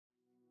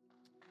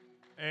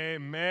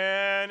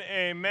Amen,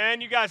 amen.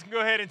 You guys can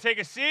go ahead and take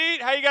a seat.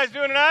 How you guys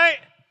doing tonight?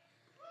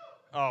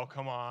 Oh,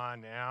 come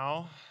on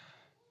now.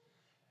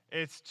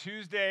 It's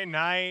Tuesday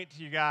night.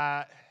 You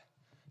got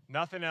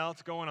nothing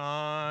else going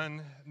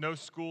on. No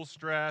school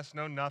stress,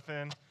 no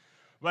nothing.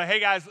 But hey,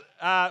 guys,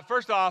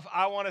 first off,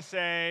 I want to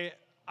say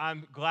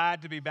I'm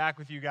glad to be back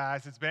with you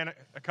guys. It's been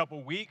a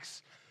couple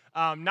weeks,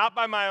 not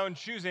by my own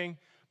choosing,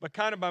 but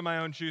kind of by my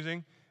own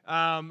choosing.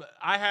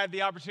 I had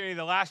the opportunity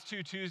the last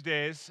two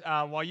Tuesdays,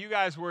 while you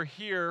guys were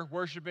here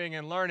worshiping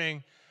and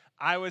learning,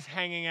 I was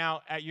hanging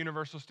out at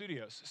Universal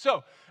Studios.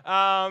 So,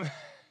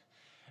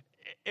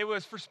 it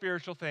was for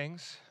spiritual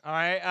things, all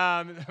right?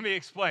 Let me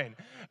explain.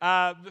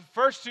 The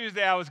first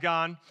Tuesday I was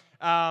gone,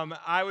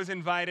 I was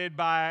invited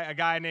by a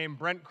guy named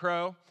Brent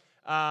Crow.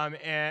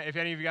 And if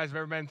any of you guys have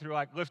ever been through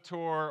like Lift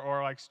Tour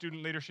or like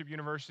Student Leadership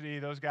University,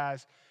 those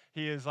guys,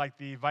 he is like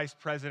the vice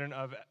president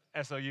of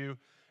SLU.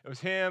 It was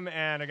him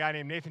and a guy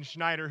named Nathan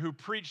Schneider who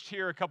preached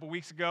here a couple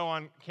weeks ago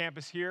on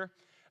campus here.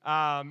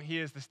 He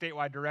is the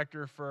statewide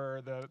director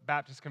for the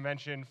Baptist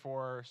Convention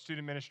for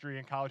student ministry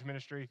and college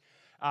ministry.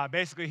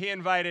 Basically, he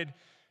invited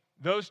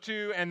those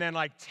two and then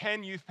like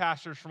 10 youth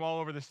pastors from all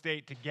over the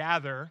state to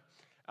gather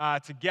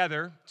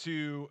together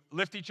to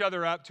lift each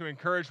other up, to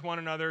encourage one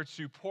another,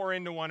 to pour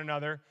into one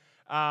another,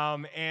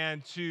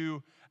 and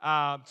to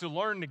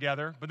learn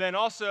together, but then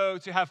also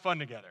to have fun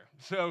together.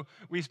 So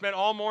we spent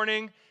all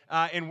morning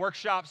in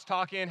workshops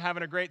talking,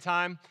 having a great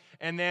time,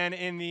 and then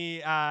then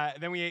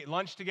we ate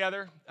lunch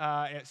together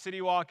at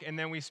City Walk, and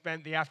then we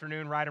spent the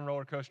afternoon riding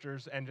roller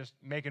coasters and just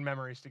making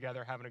memories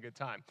together, having a good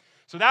time.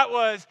 So that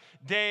was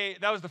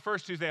the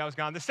first Tuesday I was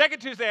gone. The second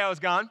Tuesday I was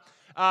gone,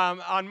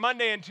 on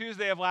Monday and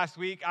Tuesday of last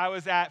week, I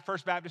was at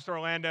First Baptist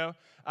Orlando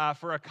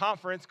for a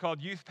conference called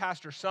Youth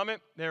Pastor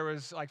Summit. There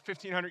was like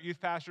 1,500 youth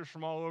pastors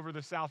from all over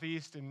the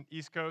Southeast and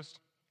East Coast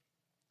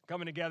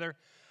coming together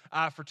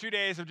for 2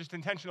 days of just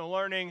intentional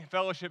learning,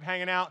 fellowship,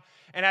 hanging out.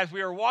 And as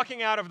we were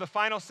walking out of the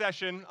final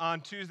session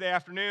on Tuesday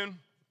afternoon,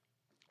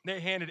 they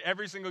handed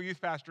every single youth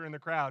pastor in the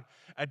crowd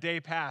a day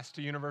pass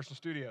to Universal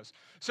Studios.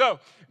 So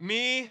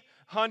me,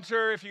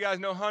 Hunter, if you guys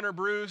know Hunter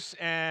Bruce,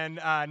 and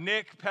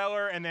Nick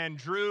Peller, and then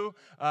Drew,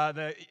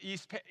 the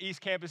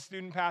East Campus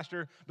student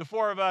pastor, the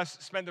four of us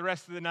spent the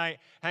rest of the night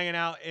hanging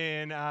out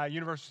in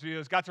Universal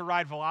Studios. Got to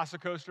ride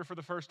Velocicoaster for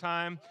the first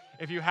time.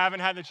 If you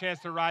haven't had the chance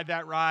to ride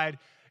that ride,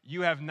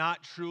 you have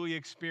not truly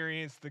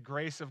experienced the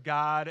grace of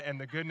God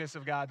and the goodness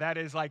of God. That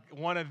is like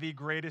one of the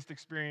greatest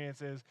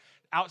experiences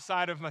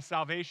outside of my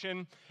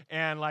salvation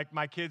and like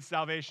my kids'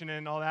 salvation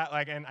and all that,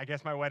 like, and I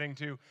guess my wedding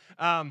too.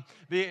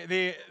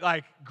 The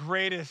like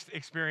greatest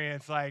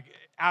experience, like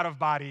out of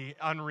body,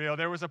 unreal.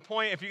 There was a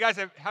point,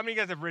 how many of you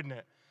guys have ridden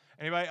it?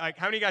 Anybody, like,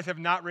 how many of you guys have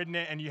not ridden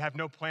it and you have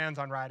no plans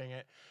on riding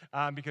it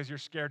because you're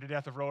scared to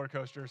death of roller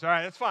coasters? All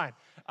right, that's fine.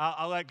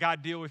 I'll let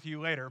God deal with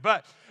you later.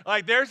 But,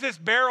 like, there's this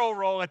barrel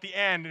roll at the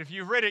end, and if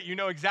you've ridden it, you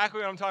know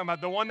exactly what I'm talking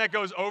about. The one that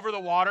goes over the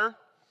water,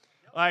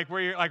 like, where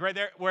you're, like, right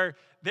there, where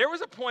there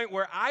was a point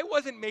where I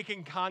wasn't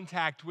making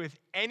contact with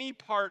any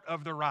part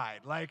of the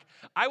ride. Like,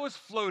 I was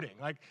floating.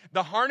 Like,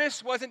 the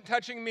harness wasn't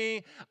touching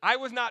me. I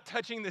was not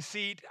touching the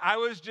seat. I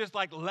was just,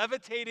 like,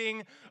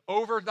 levitating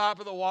over top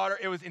of the water.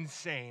 It was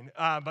insane,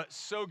 but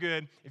so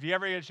good. If you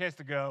ever get a chance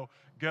to go.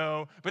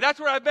 But that's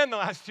where I've been the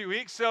last 2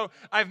 weeks, so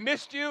I've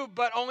missed you,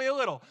 but only a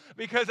little,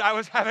 because I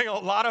was having a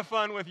lot of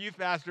fun with youth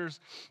pastors.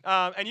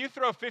 And you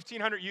throw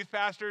 1,500 youth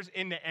pastors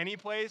into any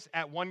place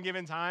at one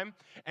given time,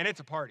 and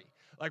it's a party.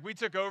 Like, we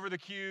took over the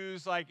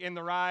queues, like, in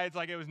the rides.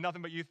 Like, it was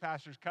nothing but youth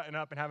pastors cutting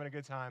up and having a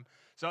good time.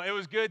 So it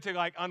was good to,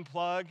 like,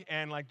 unplug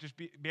and, like, just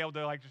be able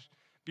to, like, just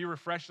be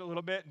refreshed a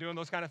little bit doing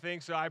those kind of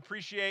things. So I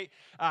appreciate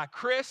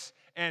Chris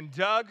and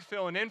Doug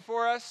filling in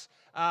for us,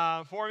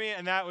 for me,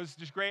 and that was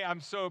just great.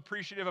 I'm so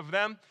appreciative of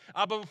them.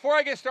 But before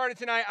I get started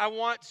tonight, I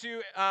want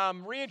to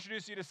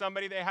reintroduce you to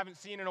somebody they haven't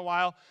seen in a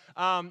while.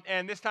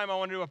 And this time I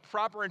want to do a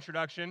proper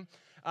introduction.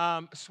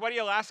 Sweaty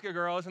Alaska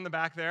Girl is in the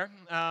back there.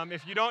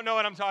 If you don't know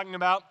what I'm talking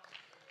about,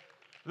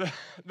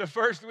 the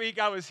first week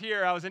I was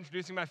here, I was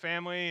introducing my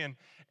family,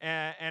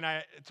 and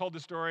I told the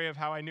story of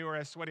how I knew her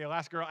as Sweaty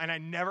Alaska Girl, and I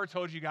never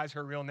told you guys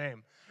her real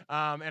name.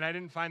 And I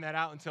didn't find that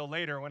out until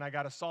later when I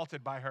got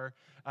assaulted by her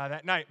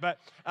that night. But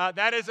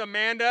that is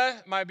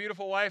Amanda, my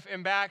beautiful wife,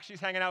 in back. She's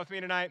hanging out with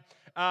me tonight.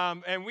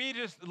 And we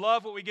just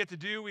love what we get to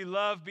do. We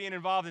love being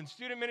involved in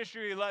student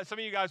ministry. Some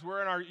of you guys were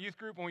in our youth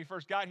group when we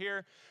first got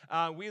here.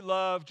 We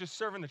love just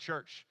serving the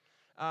church.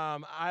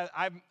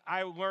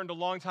 I learned a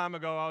long time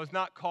ago I was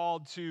not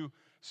called to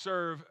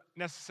serve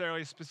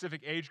necessarily a specific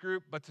age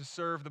group, but to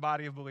serve the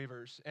body of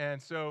believers.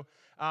 And so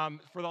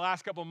for the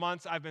last couple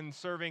months, I've been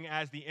serving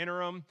as the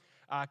interim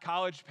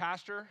college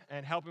pastor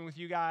and helping with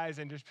you guys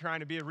and just trying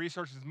to be a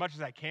resource as much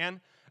as I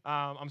can.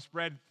 I'm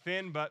spread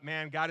thin, but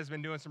man, God has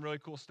been doing some really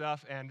cool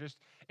stuff, and just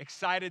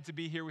excited to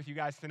be here with you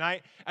guys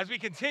tonight as we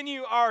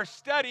continue our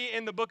study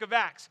in the book of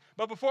Acts.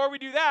 But before we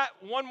do that,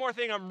 one more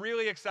thing I'm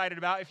really excited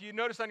about. If you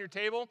notice on your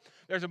table,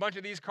 there's a bunch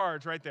of these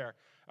cards right there.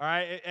 All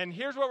right, and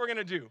here's what we're going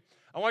to do.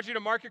 I want you to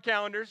mark your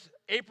calendars.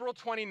 April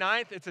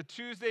 29th, it's a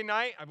Tuesday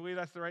night. I believe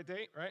that's the right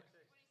date, right?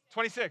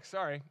 26th,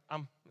 sorry.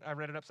 I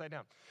read it upside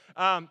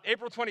down.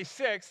 April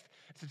 26th,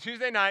 it's a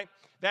Tuesday night.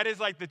 That is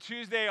like the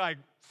Tuesday, like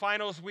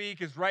finals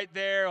week is right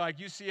there, like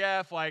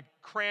UCF, like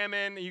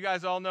cramming. You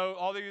guys all know,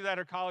 all of you that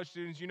are college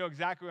students, you know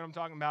exactly what I'm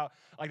talking about.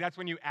 Like that's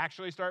when you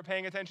actually start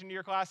paying attention to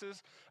your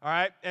classes, all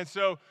right? And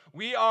so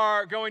we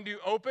are going to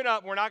open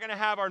up. We're not going to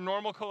have our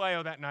normal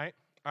Kaleo that night,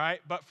 all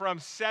right? But from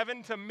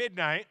 7 to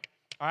midnight,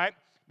 all right,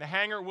 the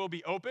hangar will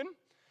be open,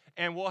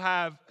 and we'll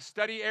have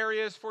study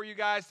areas for you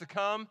guys to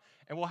come,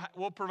 and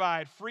we'll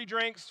provide free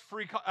drinks,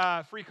 free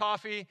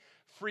coffee,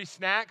 free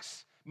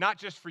snacks, not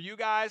just for you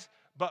guys,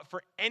 but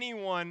for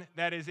anyone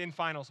that is in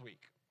finals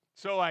week.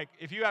 So, like,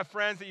 if you have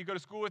friends that you go to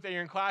school with that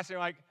you're in class, and you're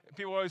like,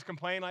 people always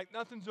complain, like,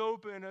 nothing's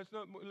open, it's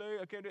not late,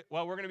 I can't do it.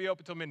 Well, we're going to be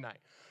open till midnight.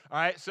 All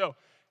right, so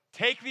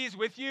take these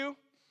with you.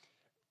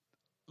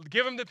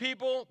 Give them to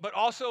people, but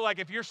also, like,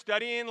 if you're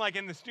studying, like,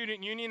 in the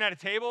student union at a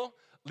table,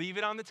 leave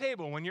it on the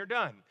table when you're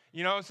done.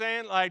 You know what I'm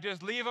saying? Like,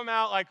 just leave them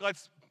out. Like,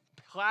 let's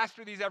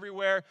plaster these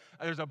everywhere.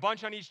 There's a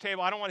bunch on each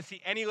table. I don't want to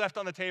see any left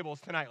on the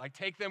tables tonight. Like,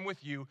 take them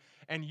with you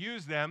and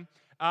use them.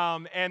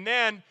 And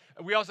then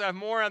we also have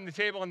more on the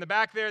table in the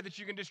back there that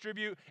you can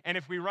distribute. And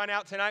if we run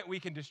out tonight, we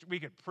can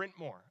print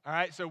more. All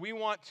right? So we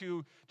want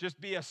to just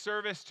be a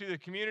service to the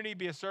community,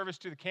 be a service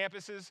to the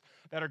campuses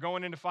that are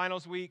going into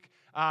finals week.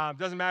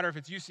 Doesn't matter if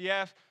it's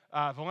UCF,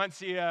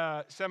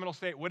 Valencia, Seminole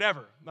State,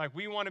 whatever. Like,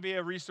 we want to be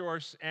a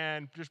resource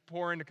and just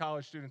pour into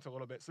college students a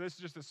little bit. So this is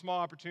just a small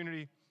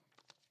opportunity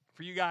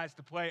for you guys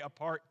to play a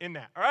part in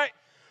that. All right?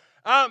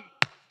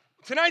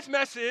 Tonight's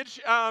message,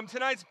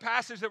 tonight's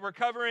passage that we're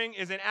covering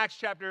is in Acts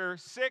chapter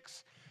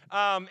 6.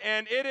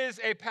 And it is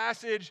a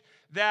passage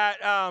that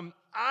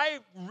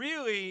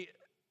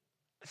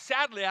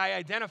sadly, I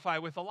identify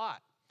with a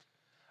lot.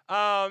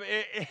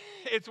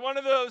 It's one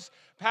of those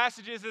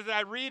passages as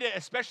I read it,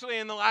 especially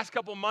in the last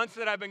couple months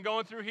that I've been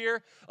going through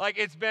here. Like,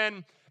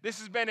 this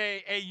has been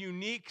a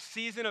unique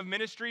season of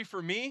ministry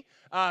for me.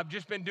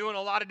 Just been doing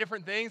a lot of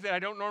different things that I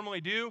don't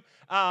normally do.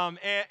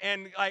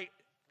 And like,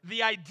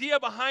 the idea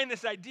behind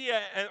this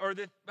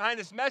behind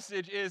this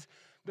message is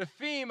the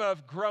theme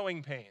of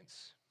growing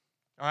pains.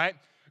 All right?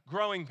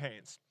 Growing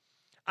pains.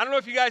 I don't know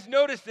if you guys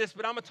noticed this,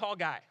 but I'm a tall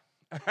guy.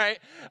 All right?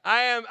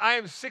 I am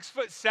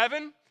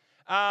 6'7".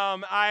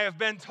 I have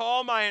been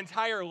tall my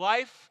entire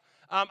life.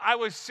 I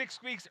was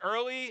 6 weeks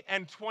early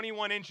and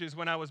 21 inches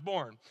when I was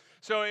born.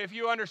 So if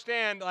you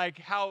understand like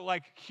how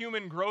like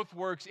human growth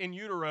works in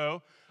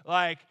utero,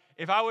 like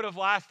if I would have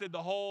lasted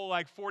the whole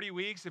like 40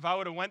 weeks, if I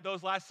would have went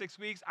those last 6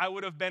 weeks, I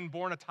would have been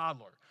born a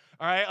toddler.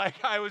 All right, like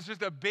I was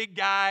just a big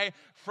guy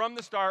from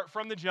the start,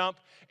 from the jump,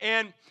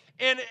 and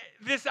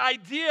this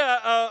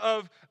idea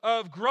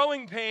of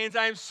growing pains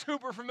I am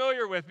super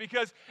familiar with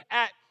because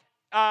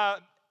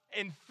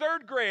in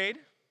third grade,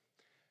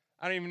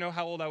 I don't even know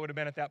how old I would have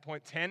been at that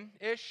point,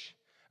 10-ish.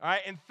 All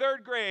right, in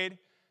third grade,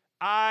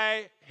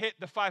 I hit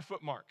the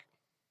 5-foot mark.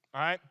 All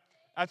right,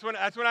 that's when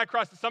I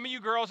crossed. Some of you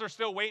girls are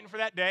still waiting for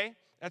that day.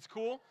 That's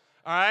cool.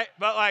 All right,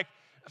 but like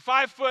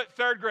 5 foot,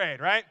 third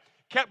grade, right?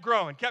 Kept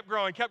growing.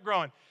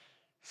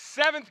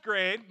 7th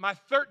grade, my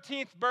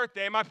 13th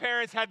birthday, my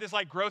parents had this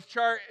like growth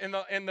chart in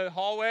the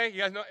hallway. You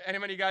guys know,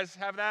 anybody of you guys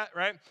have that,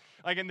 right?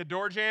 Like in the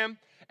door jamb.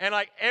 And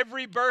like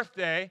every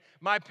birthday,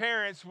 my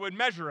parents would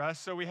measure us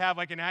so we have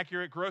like an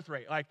accurate growth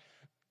rate. Like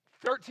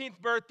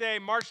 13th birthday,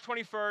 March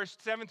 21st,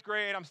 7th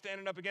grade, I'm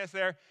standing up against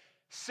there,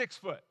 6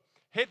 foot.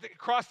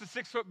 Crossed the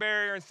 6 foot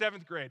barrier in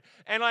 7th grade.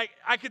 And like,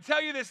 I could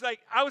tell you this, like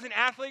I was an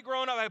athlete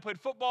growing up. I played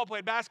football,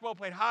 played basketball,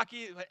 played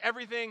hockey, like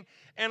everything.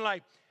 And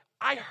like,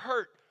 I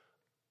hurt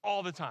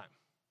all the time.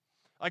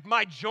 Like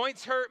my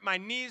joints hurt, my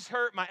knees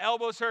hurt, my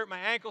elbows hurt, my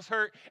ankles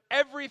hurt,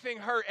 everything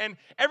hurt. And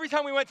every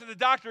time we went to the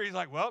doctor, he's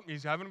like, well,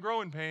 he's having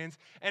growing pains.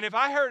 And if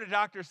I heard a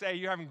doctor say,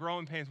 you're having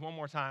growing pains one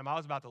more time, I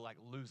was about to like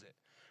lose it,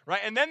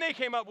 right? And then they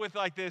came up with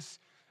like this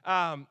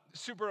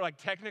super like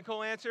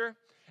technical answer.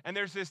 And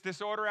there's this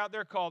disorder out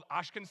there called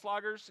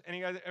Oshkenslagers.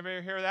 Any guys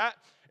ever hear of that?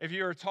 If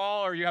you're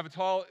tall or you have a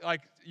tall, like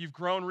you've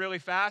grown really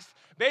fast.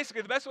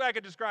 Basically, the best way I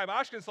could describe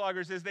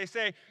Oshkenslagers is they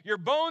say your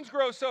bones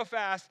grow so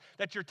fast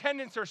that your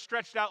tendons are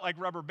stretched out like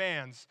rubber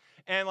bands.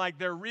 And like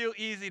they're real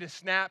easy to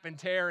snap and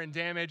tear and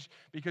damage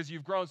because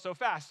you've grown so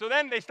fast. So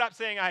then they stopped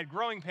saying I had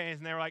growing pains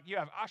and they were like, you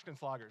have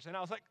Oshkenslagers. And I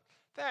was like,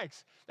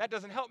 thanks. That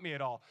doesn't help me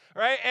at all,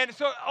 right? And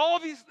so all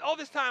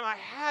this time, I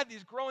had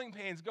these growing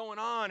pains going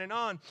on.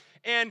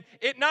 And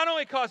it not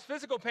only caused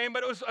physical pain,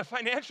 but it was a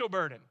financial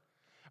burden,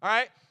 all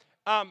right?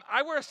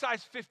 I wear a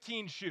size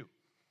 15 shoe.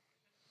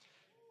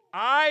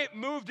 I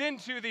moved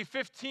into the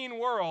 15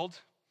 world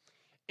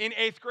in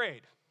 8th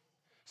grade.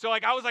 So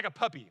like I was like a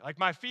puppy. Like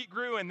my feet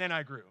grew and then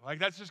I grew. Like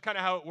that's just kind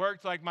of how it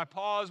worked. Like my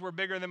paws were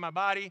bigger than my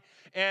body.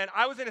 And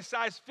I was in a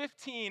size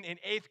 15 in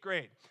 8th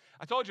grade.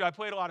 I told you I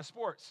played a lot of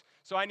sports,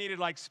 so I needed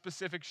like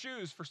specific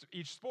shoes for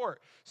each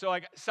sport. So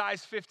like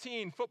size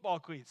 15 football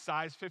cleats,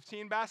 size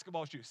 15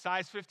 basketball shoe,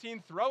 size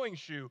 15 throwing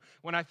shoe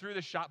when I threw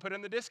the shot put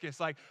in the discus.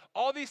 Like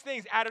all these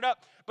things added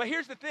up. But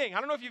here's the thing. I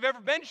don't know if you've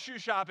ever been shoe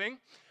shopping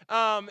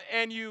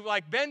and you've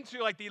like been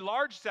to like the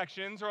large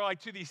sections or like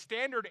to the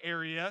standard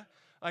area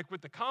like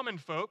with the common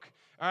folk,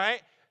 all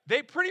right,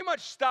 they pretty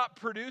much stopped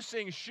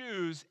producing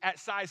shoes at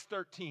size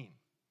 13.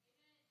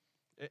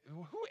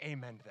 Who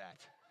amen to that?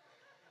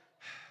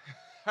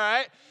 All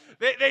right,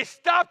 they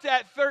stopped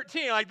at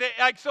 13.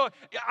 So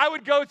I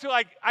would go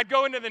to I'd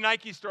go into the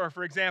Nike store,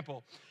 for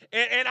example,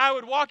 and I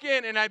would walk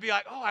in and I'd be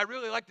like, oh, I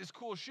really like this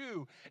cool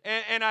shoe,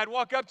 and I'd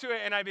walk up to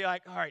it and I'd be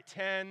like, all right,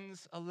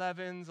 10s,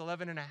 11s,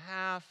 11 and a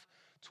half,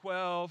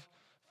 12,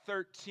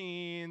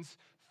 13s,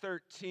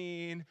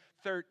 13,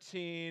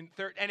 13,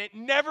 13, and it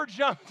never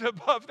jumped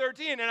above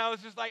 13, and I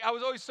was just like, I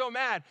was always so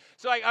mad.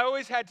 So I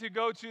always had to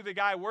go to the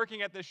guy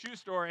working at the shoe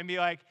store and be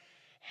like,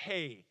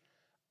 hey,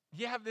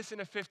 you have this in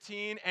a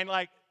 15? And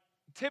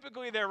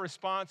typically their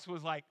response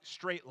was like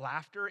straight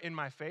laughter in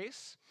my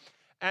face,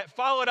 and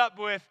followed up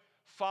with,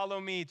 follow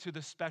me to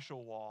the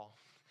special wall.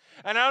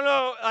 And I don't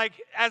know,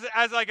 as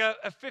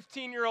a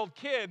 15-year-old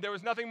kid, there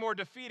was nothing more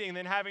defeating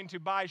than having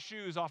to buy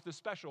shoes off the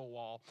special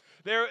wall.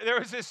 There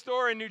was this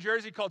store in New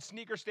Jersey called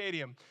Sneaker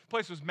Stadium. The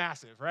place was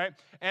massive, right?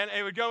 And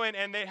it would go in,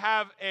 and they'd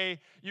have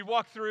you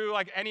walk through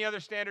like any other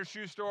standard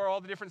shoe store,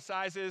 all the different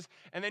sizes,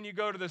 and then you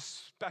go to the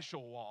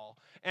special wall.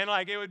 And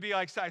it would be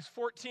like size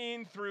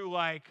 14 through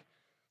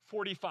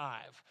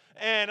 45.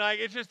 And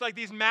it's just like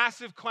these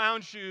massive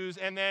clown shoes,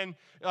 and then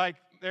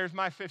there's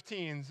my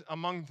 15s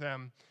among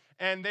them.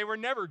 And they were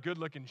never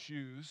good-looking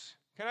shoes.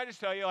 Can I just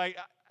tell you, I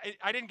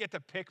didn't get to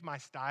pick my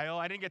style.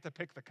 I didn't get to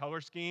pick the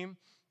color scheme.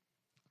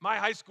 My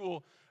high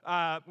school,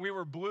 we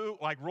were blue,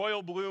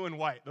 royal blue and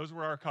white. Those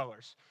were our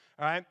colors,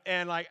 all right?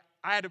 And, I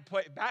had to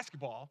play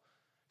basketball.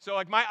 So,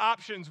 my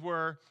options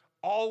were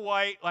all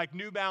white,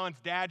 New Balance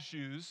dad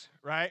shoes,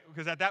 right?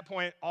 Because at that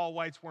point, all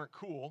whites weren't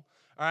cool,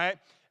 all right?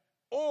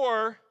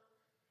 Or,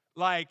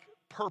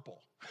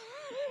 purple.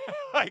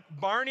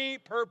 Barney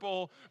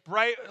purple,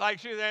 bright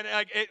shoes, and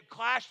it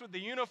clashed with the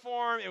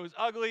uniform. It was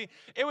ugly.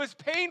 It was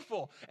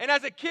painful. And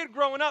as a kid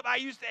growing up, I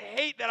used to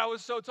hate that I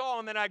was so tall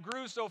and that I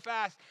grew so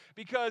fast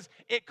because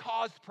it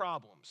caused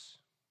problems.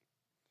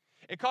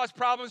 It caused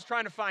problems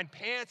trying to find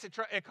pants.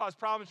 It caused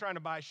problems trying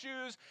to buy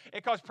shoes.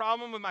 It caused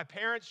problems with my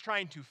parents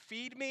trying to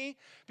feed me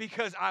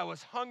because I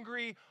was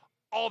hungry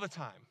all the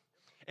time.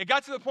 It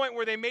got to the point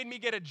where they made me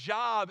get a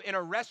job in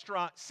a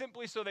restaurant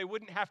simply so they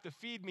wouldn't have to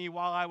feed me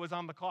while I was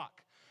on the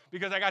clock,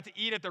 because I got to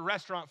eat at the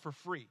restaurant for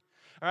free.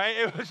 All right?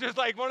 It was just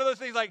one of those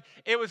things,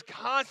 it was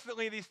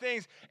constantly these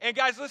things. And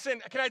guys,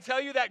 listen, can I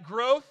tell you that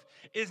growth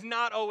is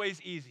not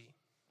always easy?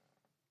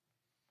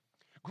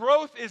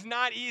 Growth is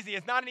not easy.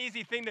 It's not an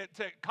easy thing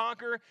to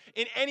conquer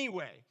in any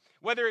way,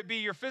 whether it be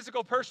your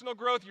physical, personal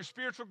growth, your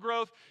spiritual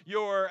growth,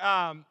 your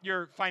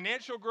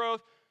financial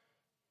growth,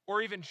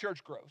 or even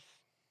church growth.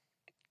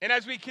 And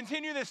as we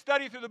continue this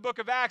study through the book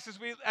of Acts,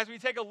 as we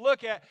take a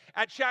look at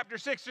chapter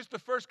 6, just the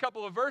first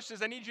couple of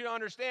verses, I need you to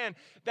understand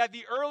that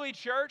the early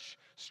church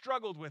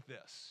struggled with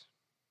this.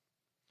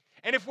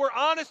 And if we're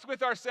honest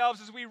with ourselves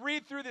as we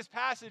read through this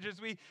passage,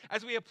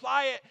 as we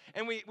apply it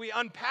and we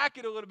unpack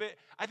it a little bit,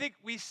 I think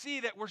we see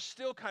that we're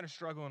still kind of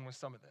struggling with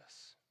some of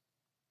this.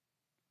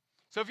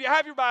 So if you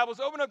have your Bibles,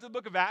 open up to the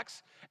book of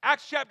Acts.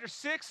 Acts chapter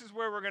 6 is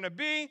where we're going to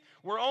be.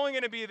 We're only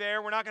going to be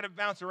there. We're not going to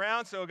bounce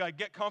around, so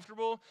get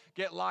comfortable,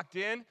 get locked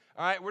in.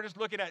 All right, we're just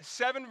looking at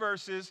 7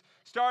 verses.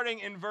 Starting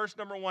in verse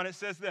number 1, it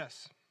says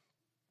this.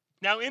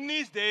 Now in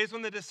these days,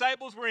 when the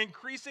disciples were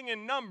increasing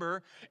in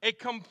number, a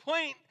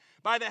complaint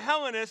by the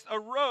Hellenists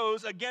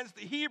arose against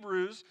the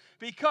Hebrews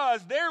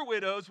because their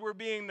widows were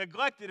being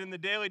neglected in the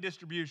daily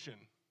distribution.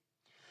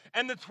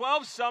 And the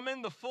 12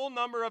 summoned the full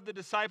number of the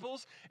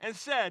disciples and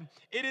said,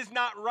 "It is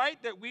not right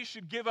that we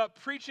should give up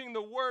preaching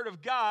the word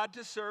of God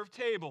to serve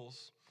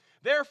tables.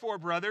 Therefore,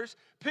 brothers,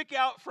 pick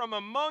out from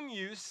among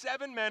you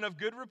 7 men of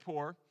good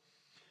rapport,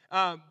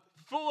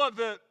 full of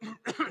the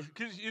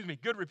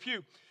good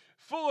repute,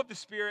 full of the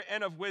Spirit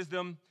and of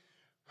wisdom,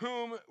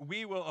 whom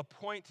we will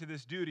appoint to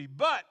this duty.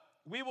 But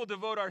we will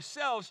devote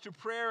ourselves to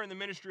prayer and the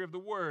ministry of the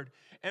word."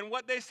 And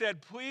what they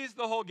said pleased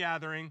the whole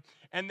gathering,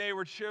 and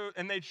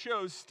they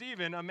chose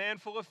Stephen, a man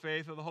full of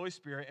faith of the Holy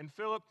Spirit, and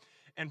Philip,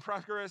 and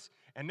Prochorus,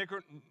 and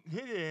Nicanor,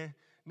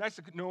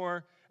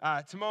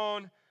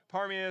 Timon,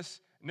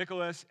 Parmenas,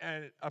 Nicholas,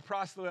 and a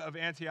proselyte of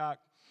Antioch.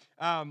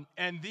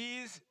 And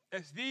these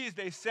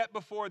they set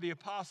before the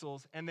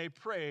apostles, and they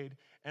prayed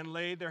and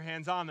laid their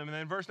hands on them. And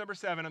then verse number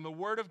 7, and the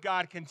word of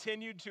God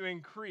continued to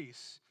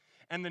increase,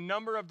 and the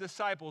number of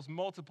disciples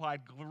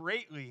multiplied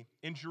greatly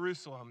in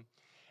Jerusalem,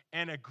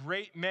 and a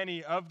great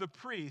many of the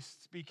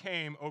priests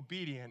became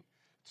obedient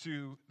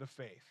to the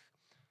faith.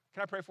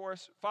 Can I pray for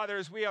us? Father,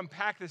 as we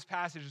unpack this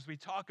passage, as we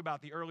talk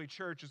about the early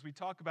church, as we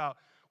talk about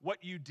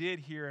what you did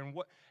here and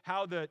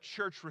how the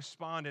church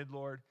responded,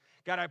 Lord,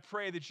 God, I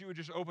pray that you would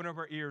just open up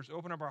our ears,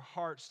 open up our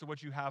hearts to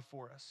what you have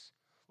for us.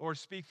 Lord,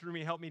 speak through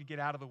me. Help me to get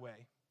out of the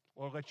way.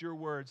 Lord, let your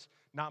words,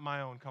 not my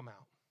own, come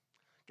out.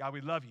 God,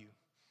 we love you.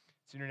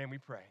 It's in your name we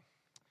pray.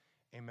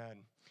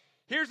 Amen.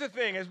 Here's the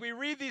thing. As we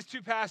read these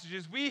 2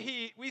 passages,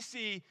 we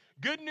see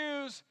good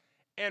news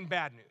and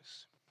bad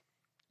news.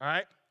 All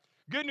right?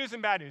 Good news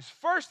and bad news.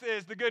 First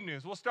is the good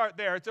news. We'll start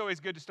there. It's always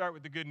good to start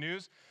with the good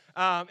news.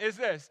 Is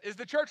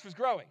the church was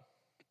growing.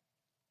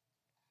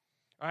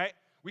 All right?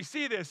 We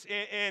see this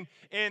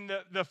in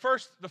the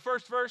first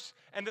verse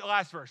and the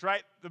last verse,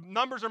 right? The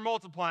numbers are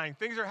multiplying.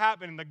 Things are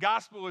happening. The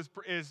gospel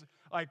is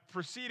like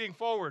proceeding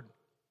forward.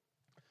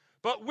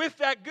 But with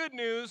that good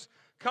news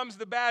comes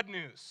the bad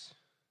news.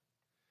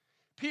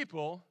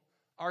 People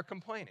are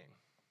complaining.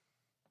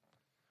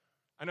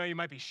 I know you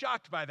might be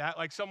shocked by that,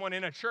 like someone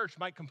in a church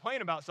might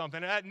complain about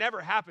something, and that never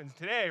happens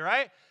today,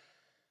 right?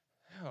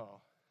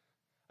 Oh.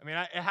 I mean,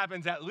 it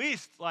happens at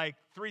least like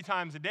 3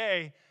 times a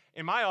day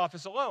in my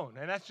office alone,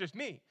 and that's just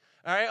me.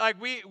 All right, like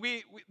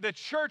the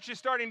church is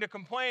starting to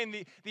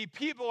complain. The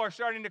people are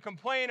starting to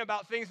complain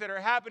about things that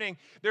are happening.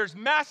 There's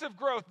massive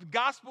growth. The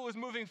gospel is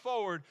moving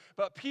forward,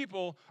 but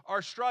people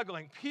are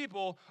struggling.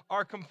 People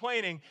are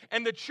complaining.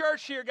 And the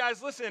church here,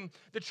 guys, listen,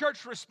 the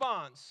church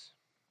responds.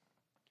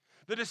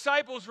 The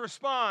disciples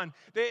respond.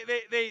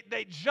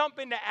 They jump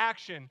into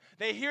action.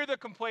 They hear the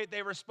complaint.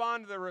 They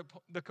respond to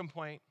the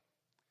complaint,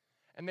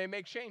 and they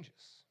make changes.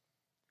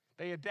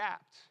 They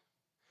adapt.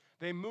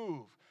 They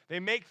move. They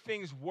make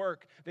things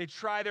work. They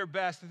try their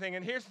best.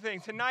 And here's the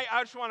thing. Tonight,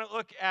 I just want to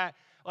look at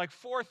like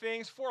 4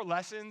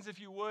 lessons, if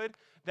you would,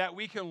 that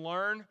we can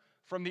learn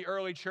from the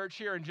early church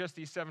here in just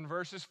these 7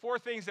 verses. 4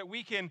 things that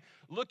we can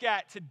look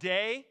at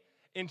today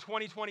in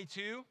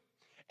 2022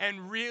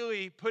 and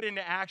really put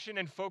into action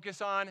and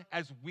focus on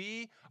as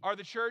we are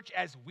the church,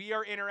 as we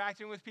are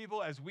interacting with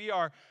people, as we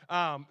are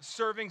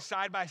serving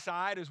side by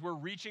side, as we're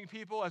reaching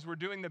people, as we're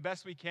doing the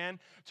best we can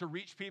to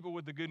reach people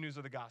with the good news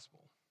of the gospel.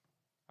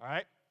 All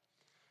right?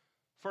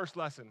 First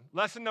lesson.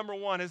 Lesson number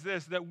 1 is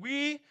this, that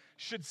we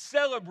should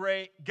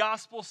celebrate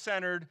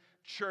gospel-centered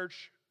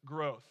church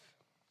growth.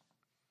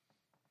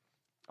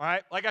 All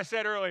right? Like I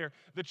said earlier,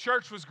 the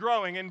church was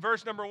growing. In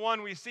verse number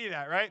 1, we see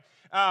that, right?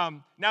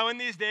 Now in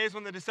these days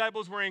when the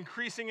disciples were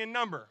increasing in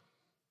number,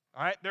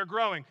 all right, they're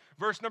growing.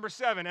 Verse number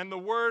 7, and the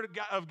word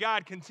of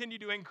God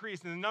continued to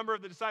increase, and the number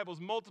of the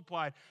disciples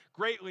multiplied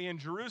greatly in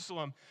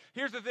Jerusalem.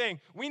 Here's the thing.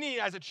 We need,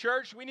 as a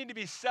church, we need to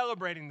be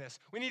celebrating this.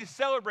 We need to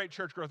celebrate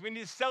church growth. We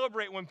need to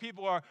celebrate when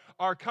people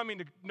are coming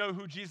to know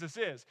who Jesus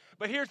is.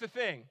 But here's the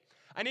thing.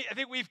 I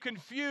think we've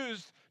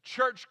confused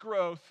church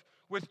growth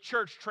with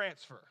church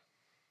transfer.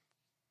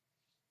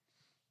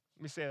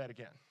 Let me say that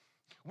again.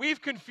 We've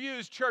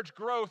confused church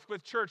growth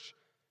with church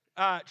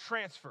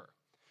transfer.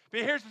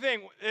 But here's the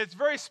thing, it's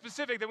very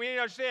specific that we need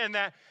to understand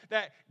that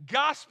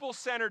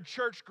gospel-centered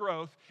church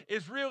growth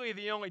is really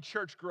the only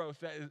church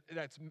growth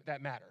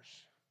that matters.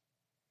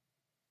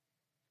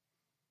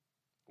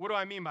 What do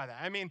I mean by that?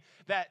 I mean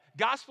that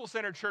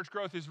gospel-centered church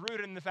growth is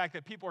rooted in the fact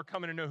that people are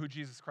coming to know who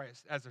Jesus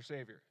Christ as their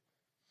Savior.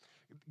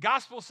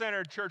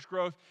 Gospel-centered church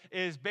growth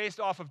is based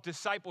off of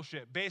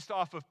discipleship, based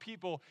off of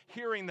people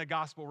hearing the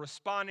gospel,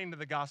 responding to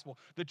the gospel.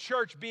 The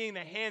church being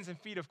the hands and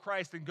feet of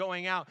Christ and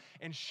going out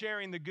and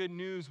sharing the good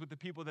news with the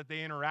people that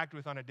they interact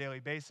with on a daily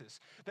basis.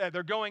 That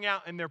they're going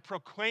out and they're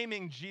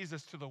proclaiming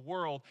Jesus to the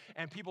world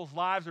and people's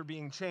lives are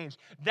being changed.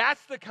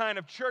 That's the kind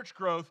of church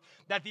growth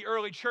that the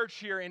early church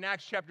here in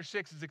Acts chapter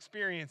 6 is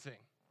experiencing.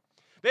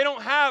 They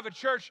don't have a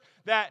church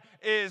that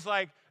is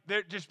like,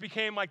 that just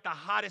became like the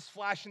hottest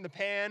flash in the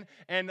pan,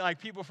 and like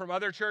people from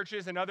other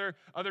churches and other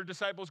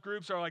disciples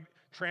groups are like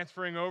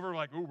transferring over,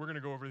 like, oh, we're going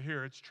to go over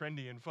here. It's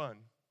trendy and fun.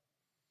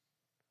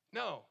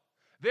 No.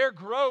 Their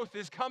growth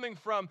is coming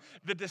from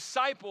the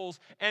disciples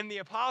and the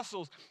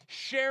apostles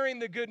sharing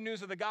the good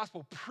news of the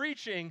gospel,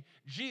 preaching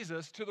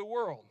Jesus to the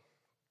world.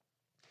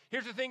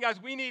 Here's the thing,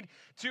 guys. We need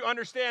to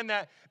understand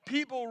that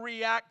people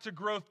react to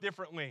growth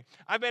differently.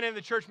 I've been in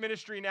the church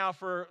ministry now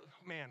for,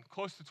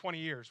 close to 20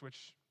 years,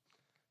 which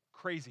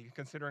crazy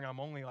considering I'm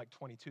only like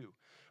 22.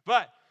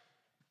 But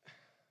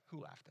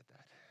who laughed at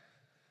that?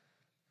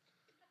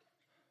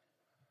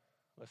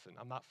 Listen,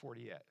 I'm not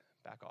 40 yet.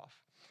 Back off.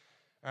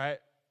 All right?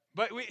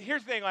 But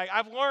here's the thing. Like,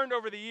 I've learned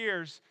over the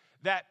years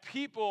that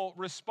people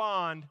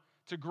respond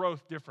to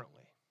growth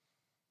differently.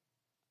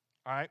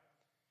 All right?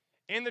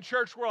 In the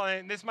church world,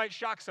 and this might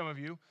shock some of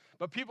you,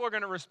 but people are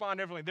going to respond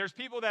differently. There's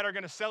people that are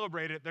going to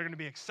celebrate it. They're going to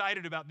be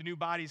excited about the new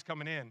bodies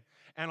coming in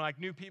and like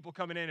new people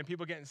coming in and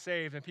people getting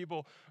saved and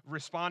people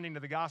responding to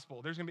the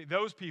gospel. There's going to be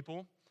those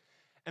people,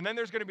 and then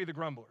there's going to be the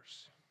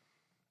grumblers.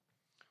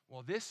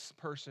 Well, this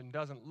person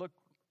doesn't look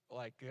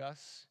like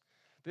us.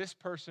 This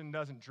person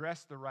doesn't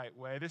dress the right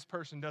way. This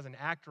person doesn't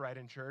act right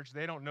in church.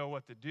 They don't know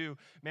what to do.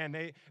 Man,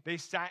 they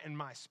sat in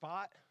my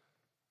spot.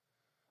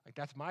 Like,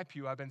 that's my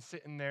pew. I've been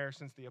sitting there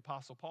since the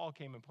Apostle Paul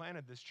came and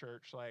planted this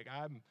church. Like,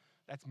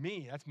 that's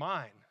me. That's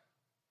mine.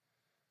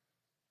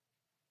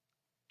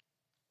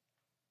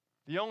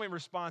 The only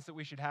response that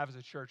we should have as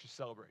a church is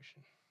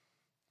celebration.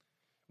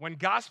 When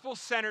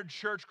gospel-centered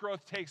church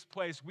growth takes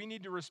place, we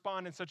need to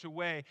respond in such a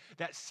way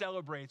that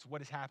celebrates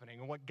what is happening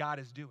and what God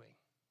is doing.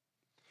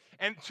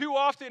 And too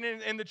often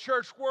in the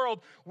church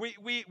world,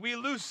 we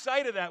lose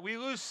sight of that. We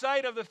lose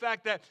sight of the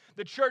fact that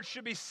the church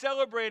should be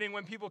celebrating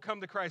when people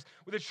come to Christ.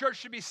 The church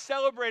should be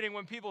celebrating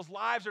when people's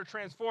lives are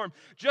transformed.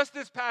 Just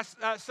this past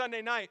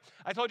Sunday night,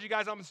 I told you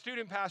guys I'm a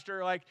student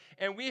pastor,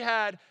 and we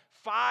had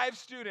 5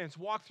 students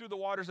walk through the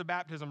waters of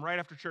baptism right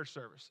after church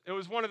service. It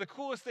was one of the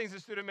coolest things in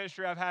student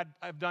ministry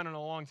I've done in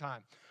a long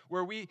time.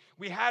 where we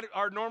had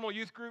our normal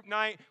youth group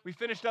night. We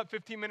finished up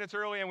 15 minutes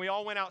early, and we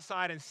all went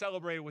outside and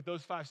celebrated with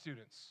those 5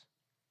 students.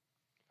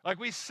 Like,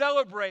 we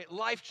celebrate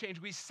life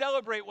change. We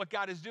celebrate what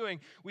God is doing.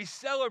 We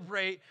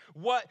celebrate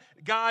what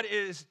God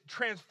is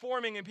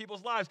transforming in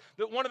people's lives.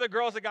 One of the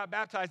girls that got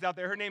baptized out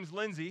there, her name's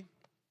Lindsay,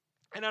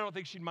 and I don't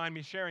think she'd mind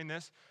me sharing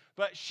this,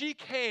 but she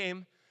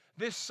came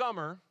this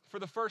summer for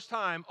the first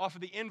time off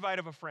of the invite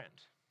of a friend.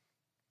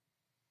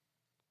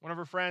 One of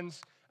her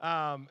friends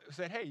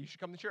said, hey, you should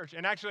come to church.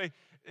 And actually,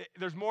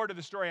 there's more to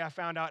the story I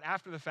found out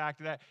after the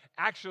fact, that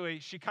actually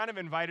she kind of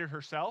invited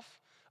herself.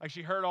 Like,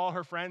 she heard all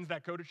her friends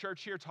that go to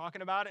church here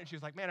talking about it, and she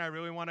was like, man, I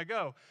really want to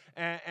go.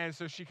 And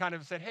so she kind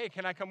of said, hey,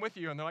 can I come with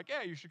you? And they're like,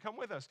 yeah, you should come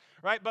with us,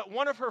 right? But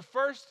one of her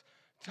first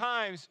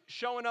times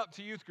showing up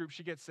to youth group,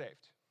 she gets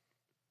saved.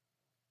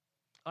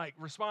 Like,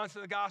 responds to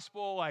the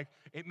gospel, like,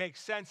 it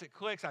makes sense, it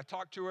clicks. I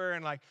talked to her,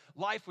 and like,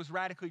 life was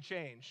radically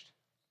changed.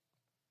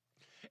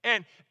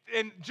 And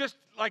just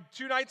like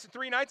 2 nights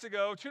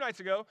ago,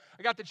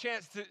 I got the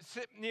chance to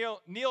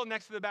kneel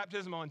next to the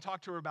baptismal and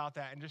talk to her about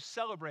that and just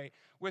celebrate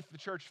with the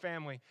church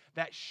family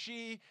that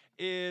she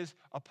is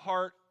a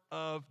part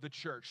of the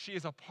church. She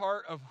is a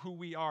part of who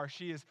we are.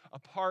 She is a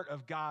part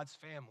of God's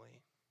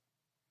family.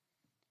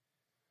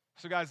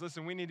 So guys,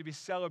 listen, we need to be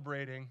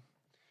celebrating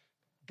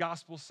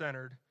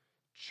gospel-centered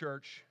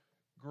church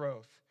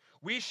growth.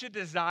 We should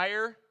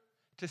desire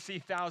to see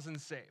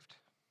thousands saved.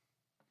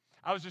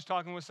 I was just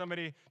talking with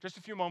somebody just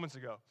a few moments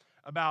ago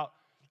about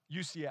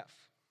UCF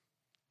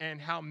and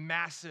how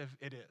massive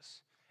it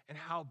is and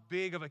how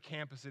big of a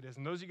campus it is.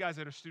 And those of you guys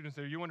that are students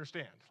there, you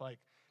understand, like,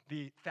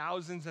 the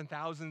thousands and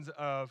thousands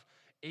of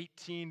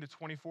 18 to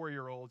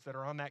 24-year-olds that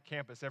are on that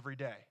campus every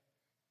day.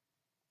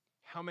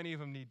 How many of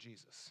them need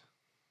Jesus?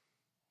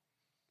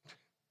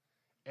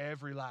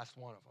 Every last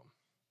one of them,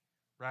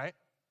 right?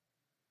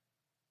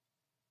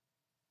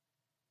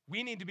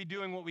 We need to be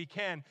doing what we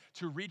can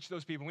to reach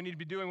those people. We need to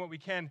be doing what we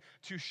can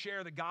to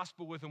share the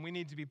gospel with them. We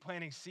need to be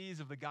planting seeds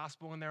of the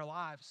gospel in their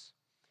lives.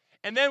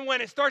 And then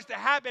when it starts to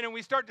happen and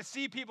we start to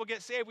see people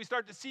get saved, we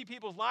start to see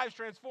people's lives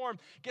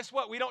transformed, guess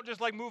what? We don't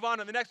just like move on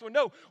to the next one.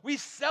 No, we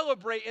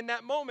celebrate in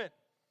that moment.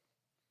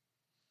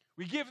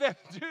 We give them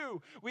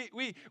due.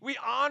 We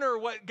honor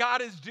what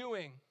God is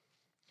doing.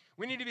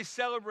 We need to be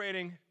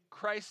celebrating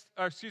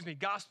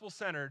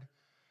gospel-centered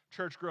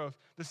church growth.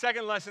 The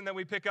second lesson that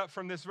we pick up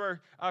from this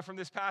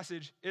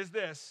passage is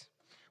this: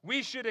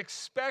 we should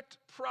expect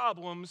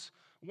problems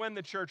when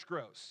the church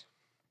grows.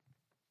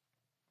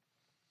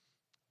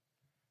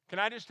 Can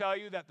I just tell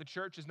you that the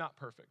church is not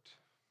perfect?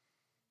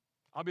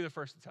 I'll be the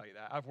first to tell you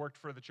that. I've worked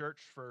for a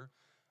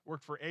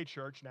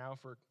church now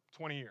for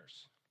 20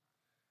 years.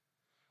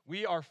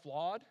 We are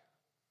flawed.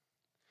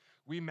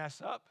 We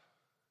mess up.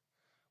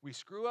 We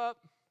screw up.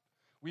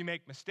 We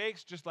make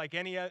mistakes just like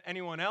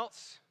anyone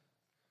else.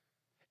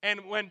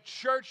 And when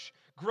church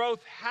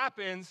growth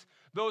happens,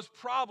 those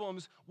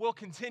problems will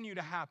continue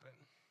to happen.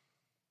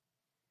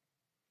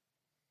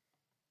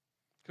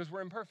 Because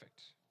we're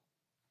imperfect.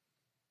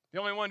 The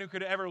only one who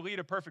could ever lead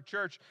a perfect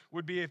church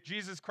would be if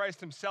Jesus Christ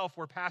himself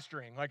were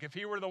pastoring. Like, if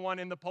he were the one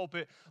in the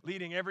pulpit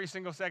leading every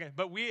single second.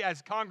 But we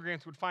as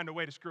congregants would find a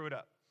way to screw it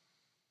up.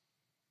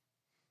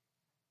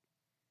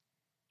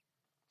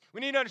 We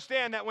need to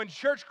understand that when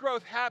church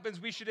growth happens,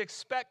 we should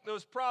expect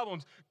those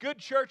problems. Good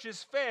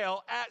churches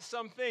fail at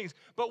some things.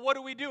 But what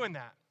do we do in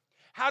that?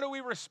 How do we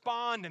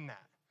respond in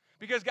that?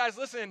 Because, guys,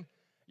 listen,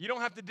 you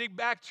don't have to dig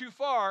back too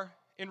far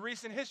in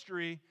recent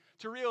history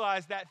to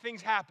realize that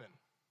things happen.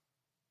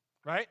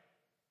 Right?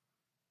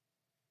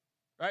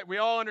 Right? We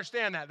all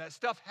understand that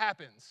stuff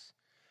happens.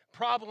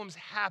 Problems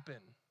happen.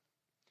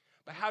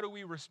 But how do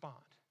we respond?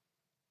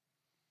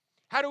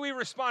 How do we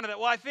respond to that?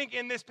 Well, I think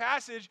in this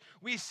passage,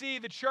 we see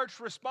the church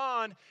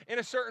respond in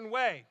a certain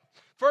way.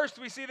 First,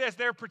 we see this: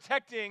 they're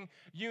protecting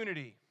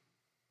unity.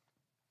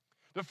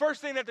 The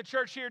first thing that the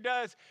church here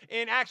does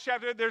in Acts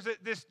chapter, there's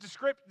this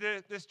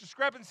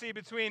discrepancy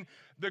between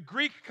the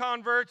Greek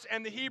converts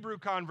and the Hebrew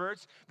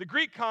converts. The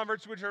Greek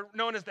converts, which are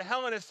known as the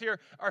Hellenists here,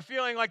 are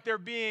feeling like they're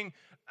being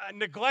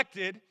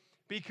neglected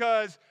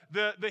because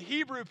the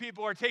Hebrew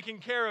people are taking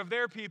care of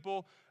their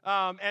people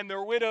and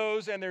their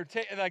widows and their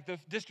like the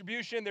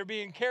distribution, they're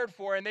being cared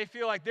for, and they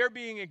feel like they're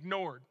being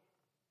ignored.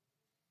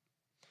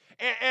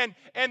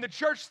 And the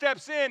church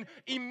steps in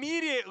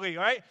immediately,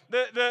 right?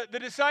 The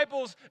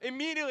disciples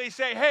immediately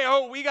say,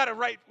 hey, we got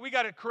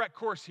to correct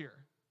course here.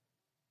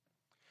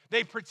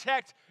 They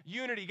protect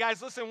unity.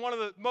 Guys, listen, one of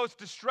the most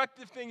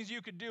destructive things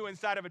you could do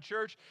inside of a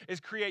church is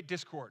create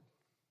discord.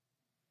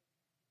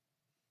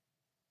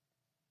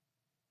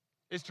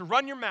 Is to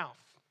run your mouth,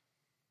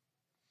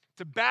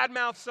 to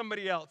badmouth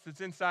somebody else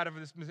that's inside of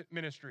this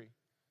ministry.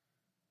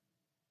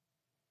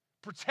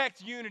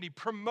 Protect unity,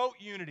 promote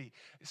unity,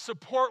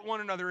 support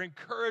one another,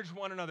 encourage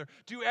one another.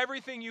 Do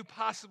everything you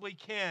possibly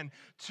can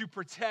to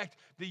protect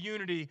the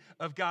unity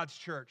of God's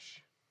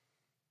church.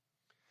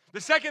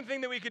 The second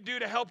thing that we could do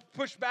to help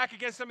push back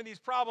against some of these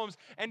problems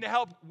and to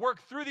help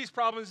work through these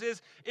problems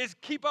is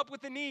keep up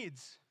with the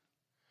needs,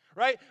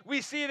 right?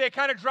 We see they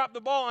kind of drop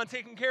the ball on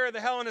taking care of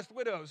the Hellenist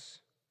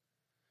widows.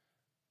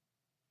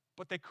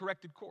 but they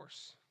corrected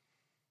course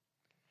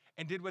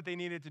and did what they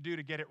needed to do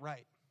to get it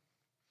right.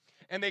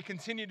 And they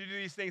continue to do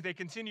these things. They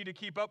continue to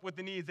keep up with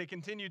the needs. They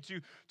continue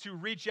to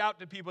reach out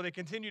to people. They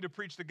continue to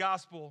preach the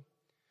gospel.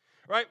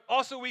 Right?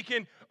 Also, we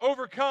can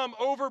overcome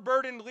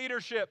overburdened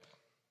leadership.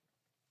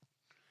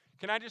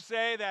 Can I just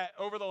say that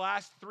over the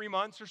last 3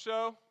 months or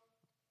so,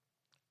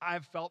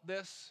 I've felt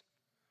this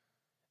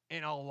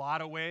in a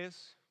lot of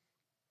ways.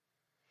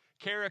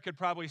 Kara could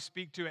probably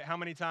speak to it how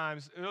many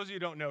times. Those of you who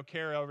don't know,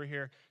 Kara over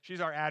here,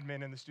 she's our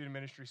admin in the student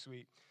ministry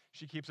suite.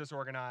 She keeps us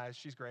organized.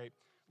 She's great.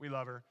 We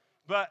love her.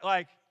 But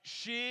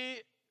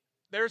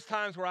there's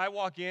times where I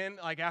walk in,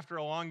 after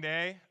a long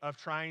day of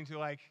trying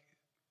to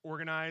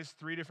organize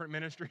 3 different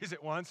ministries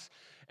at once,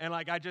 and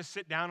I just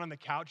sit down on the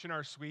couch in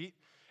our suite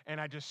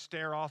and I just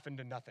stare off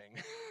into nothing.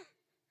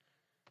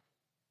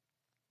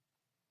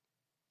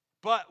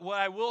 But what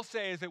I will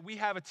say is that we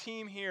have a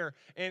team here,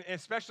 and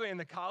especially in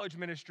the college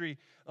ministry,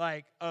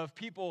 of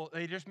people.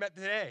 They just met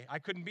today. I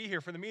couldn't be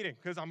here for the meeting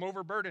because I'm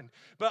overburdened.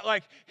 But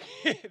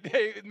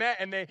they met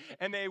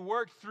and they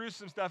worked through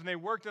some stuff, and they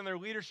worked on their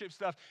leadership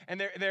stuff, and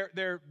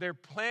they're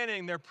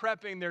planning, they're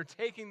prepping, they're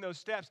taking those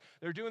steps,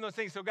 they're doing those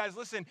things. So guys,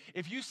 listen,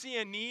 if you see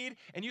a need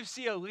and you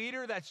see a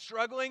leader that's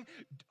struggling,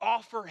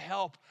 offer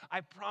help.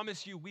 I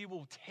promise you, we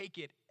will take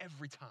it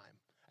every time.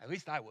 At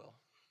least I will.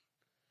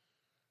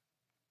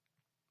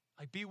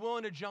 Be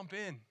willing to jump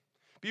in.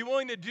 Be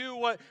willing to do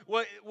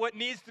what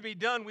needs to be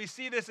done. We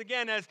see this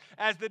again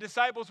as the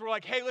disciples were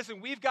like, hey,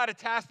 listen, we've got a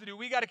task to do.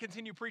 We got to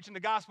continue preaching the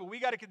gospel. We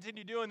got to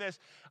continue doing this.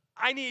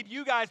 I need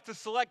you guys to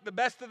select the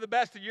best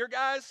of your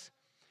guys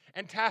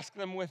and task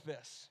them with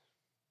this.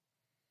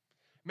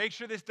 Make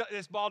sure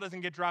this ball doesn't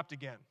get dropped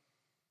again.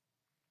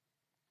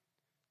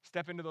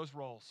 Step into those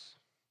roles.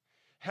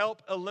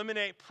 Help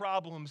eliminate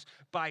problems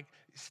by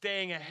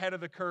staying ahead of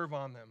the curve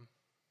on them.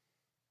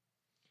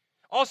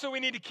 Also, we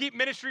need to keep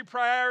ministry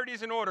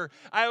priorities in order.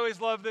 I always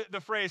love the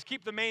phrase,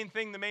 keep the main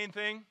thing the main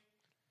thing.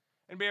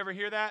 Anybody ever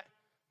hear that?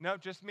 No,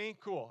 just me?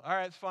 Cool. All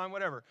right, it's fine,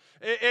 whatever.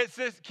 It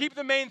says, keep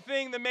the main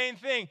thing the main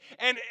thing.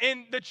 And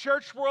in the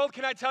church world,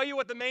 can I tell you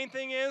what the main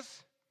thing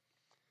is?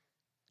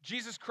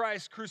 Jesus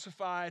Christ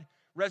crucified,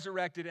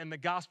 resurrected, and the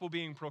gospel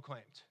being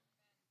proclaimed.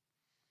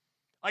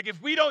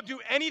 If we don't do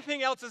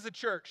anything else as a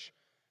church,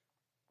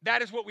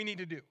 that is what we need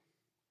to do.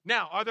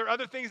 Now, are there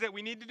other things that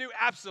we need to do?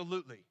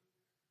 Absolutely.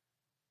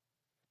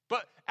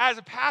 But as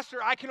a pastor,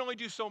 I can only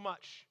do so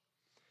much.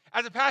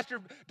 As a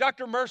pastor,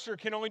 Dr. Mercer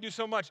can only do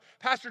so much.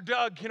 Pastor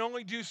Doug can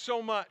only do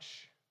so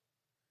much.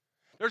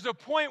 There's a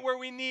point where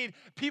we need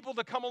people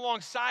to come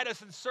alongside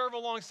us and serve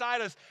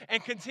alongside us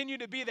and continue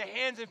to be the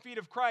hands and feet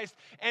of Christ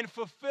and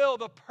fulfill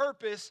the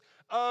purpose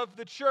of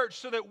the church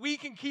so that we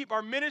can keep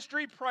our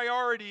ministry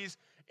priorities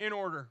in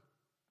order.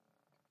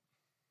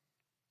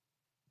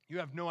 You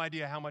have no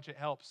idea how much it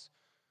helps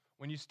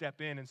when you step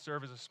in and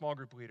serve as a small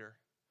group leader,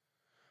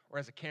 or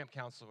as a camp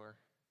counselor,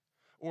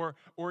 or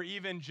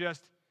even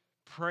just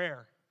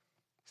prayer,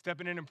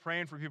 stepping in and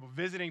praying for people,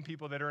 visiting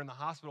people that are in the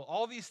hospital,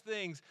 all these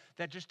things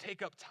that just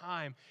take up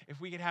time. If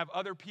we could have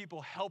other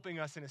people helping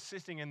us and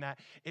assisting in that,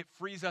 it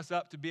frees us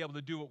up to be able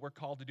to do what we're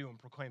called to do and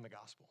proclaim the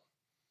gospel.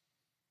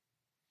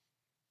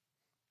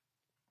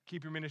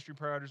 Keep your ministry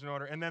priorities in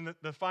order. And then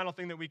the final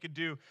thing that we could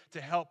do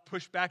to help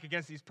push back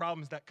against these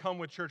problems that come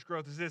with church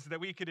growth is this, that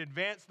we could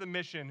advance the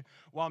mission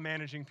while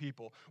managing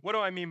people. What do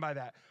I mean by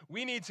that?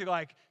 We need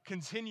to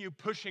continue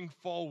pushing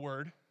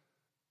forward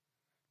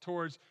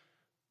towards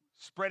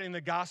spreading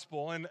the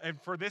gospel. And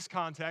for this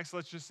context,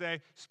 let's just say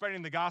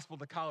spreading the gospel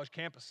to college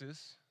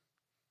campuses.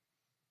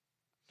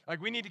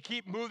 We need to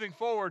keep moving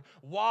forward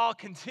while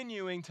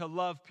continuing to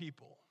love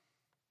people.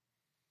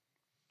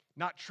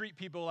 Not treat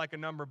people like a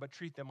number, but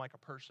treat them like a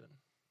person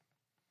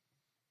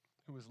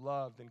who is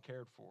loved and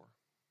cared for.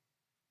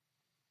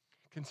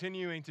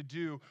 Continuing to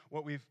do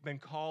what we've been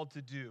called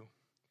to do.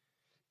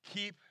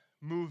 Keep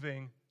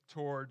moving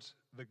towards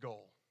the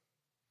goal.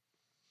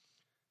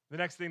 The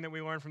next thing that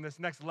we learn from this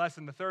next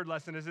lesson, the third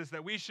lesson, is this,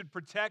 that we should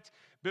protect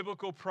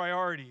biblical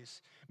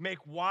priorities,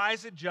 make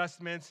wise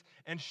adjustments,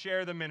 and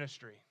share the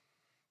ministry.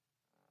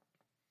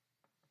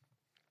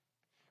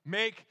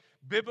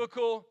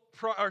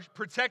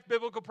 Protect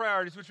biblical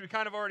priorities, which we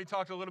kind of already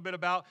talked a little bit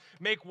about.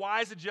 Make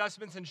wise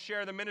adjustments and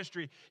share the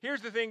ministry.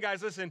 Here's the thing,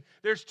 guys, listen.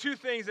 There's 2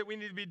 things that we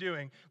need to be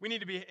doing. We need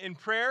to be in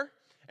prayer,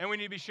 and we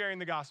need to be sharing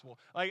the gospel.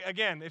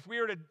 Again, if we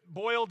were to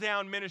boil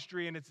down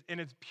ministry in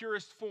its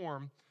purest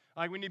form,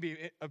 we need to be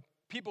a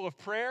people of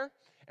prayer,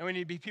 and we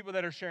need to be people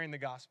that are sharing the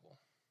gospel.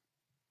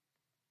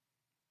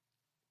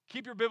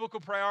 Keep your biblical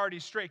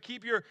priorities straight.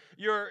 Keep your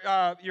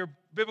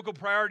biblical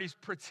priorities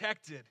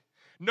protected.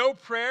 No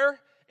prayer.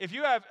 If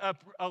you have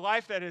a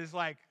life that is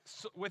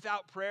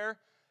without prayer,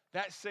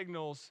 that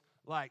signals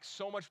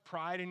so much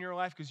pride in your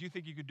life because you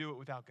think you could do it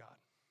without God.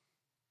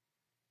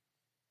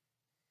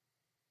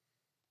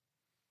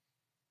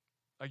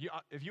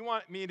 If you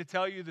want me to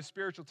tell you the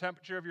spiritual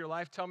temperature of your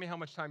life, tell me how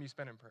much time you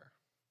spend in prayer.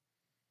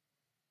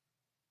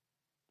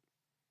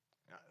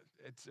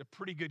 It's a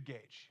pretty good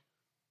gauge.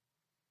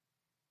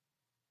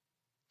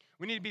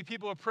 We need to be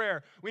people of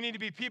prayer. We need to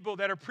be people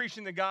that are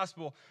preaching the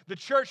gospel. The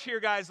church here,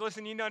 guys,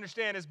 listen, you need to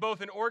understand, is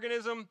both an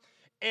organism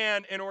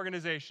and an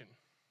organization.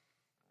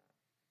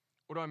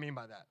 What do I mean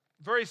by that?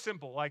 Very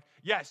simple. Like,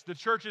 yes, the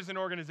church is an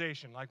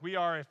organization. Like, we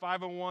are a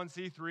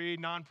 501c3,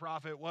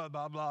 nonprofit, blah,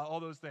 blah, blah, all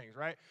those things,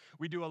 right?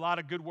 We do a lot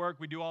of good work.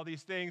 We do all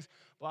these things,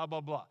 blah,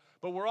 blah, blah.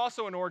 But we're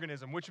also an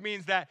organism, which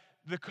means that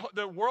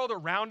the world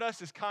around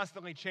us is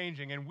constantly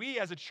changing, and we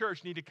as a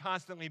church need to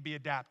constantly be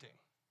adapting.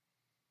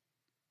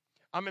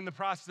 I'm in the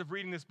process of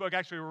reading this book.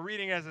 Actually, we're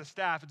reading it as a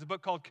staff. It's a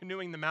book called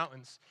Canoeing the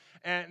Mountains.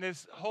 And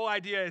this whole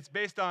idea, it's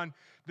based on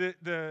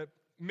the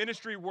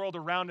ministry world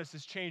around us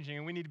is changing,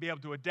 and we need to be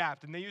able to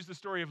adapt. And they use the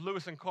story of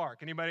Lewis and Clark.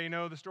 Anybody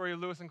know the story of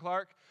Lewis and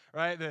Clark?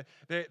 Right?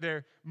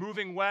 They're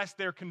moving west.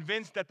 They're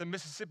convinced that the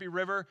Mississippi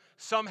River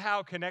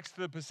somehow connects to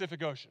the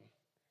Pacific Ocean.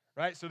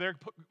 Right? So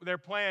their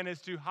plan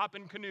is to hop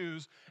in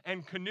canoes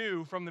and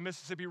canoe from the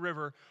Mississippi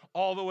River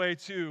all the way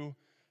to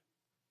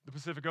the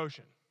Pacific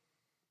Ocean.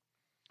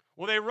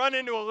 Well, they run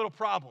into a little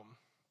problem.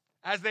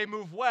 As they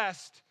move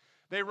west,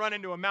 they run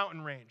into a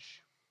mountain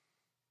range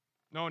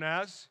known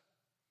as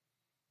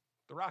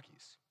the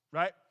Rockies,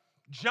 right?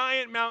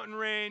 Giant mountain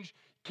range,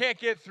 can't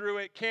get through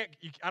it, I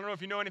don't know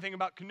if you know anything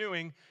about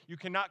canoeing, you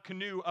cannot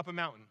canoe up a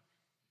mountain.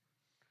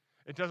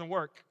 It doesn't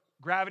work.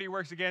 Gravity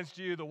works against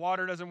you, the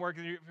water doesn't work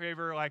in your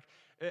favor. Like,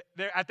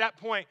 at that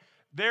point,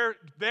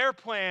 their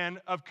plan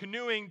of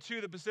canoeing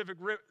to the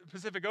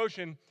Pacific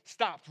Ocean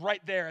stopped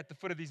right there at the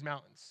foot of these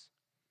mountains.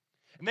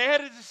 And they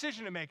had a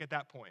decision to make at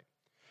that point.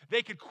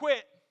 They could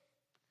quit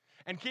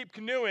and keep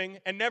canoeing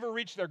and never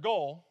reach their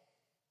goal,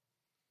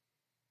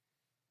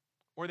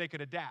 or they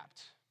could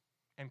adapt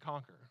and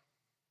conquer.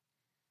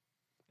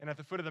 And at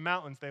the foot of the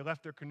mountains, they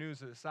left their canoes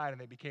to the side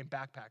and they became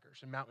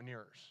backpackers and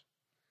mountaineers.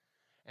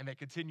 And they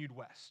continued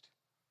west.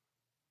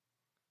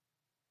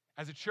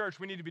 As a church,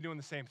 we need to be doing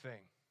the same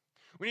thing.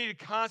 We need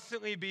to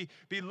constantly be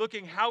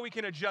looking how we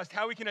can adjust,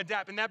 how we can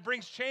adapt, and that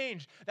brings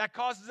change. That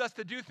causes us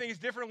to do things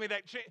differently.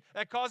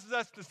 That causes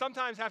us to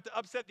sometimes have to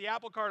upset the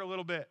apple cart a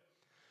little bit.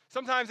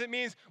 Sometimes it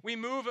means we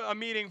move a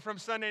meeting from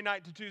Sunday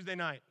night to Tuesday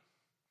night.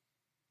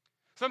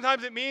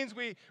 Sometimes it means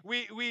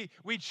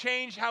we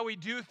change how we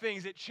do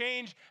things. It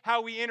changes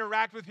how we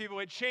interact with people.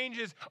 It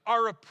changes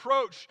our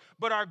approach,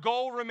 but our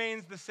goal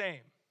remains the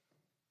same.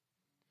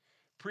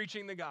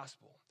 Preaching the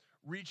gospel,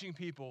 reaching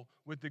people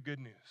with the good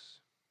news.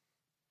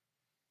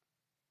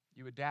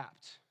 You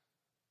adapt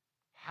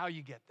how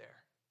you get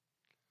there,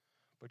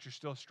 but you're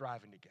still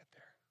striving to get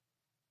there.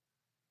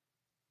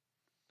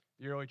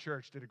 The early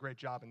church did a great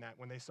job in that.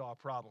 When they saw a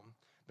problem,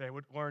 they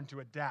would learn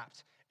to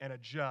adapt and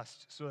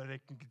adjust so that they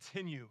can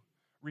continue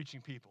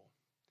reaching people.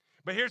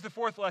 But here's the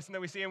fourth lesson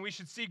that we see, and we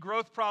should see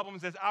growth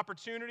problems as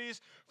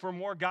opportunities for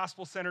more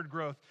gospel-centered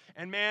growth.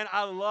 And man,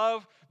 I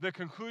love the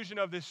conclusion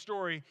of this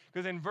story,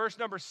 because in verse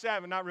number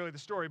 7, not really the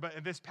story, but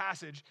in this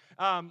passage,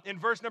 in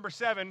verse number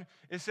 7,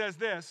 it says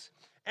this,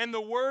 "And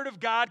the word of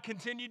God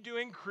continued to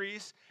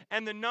increase,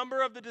 and the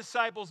number of the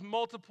disciples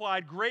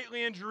multiplied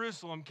greatly in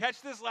Jerusalem."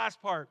 Catch this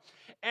last part.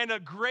 "And a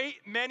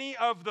great many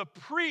of the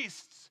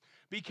priests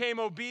became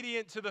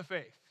obedient to the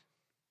faith."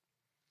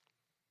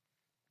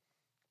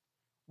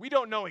 We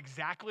don't know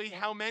exactly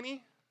how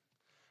many,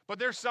 but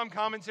there's some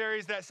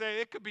commentaries that say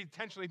it could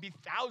potentially be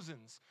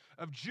thousands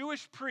of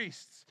Jewish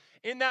priests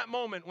in that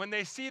moment when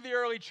they see the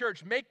early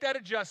church make that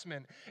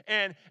adjustment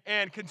and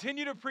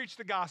continue to preach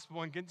the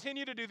gospel and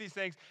continue to do these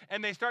things,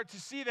 and they start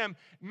to see them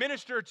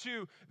minister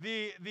to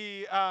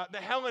the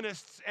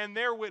Hellenists and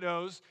their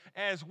widows,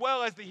 as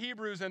well as the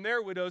Hebrews and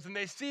their widows, and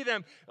they see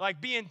them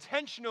like be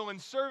intentional in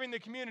serving the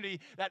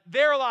community, that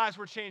their lives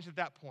were changed at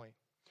that point.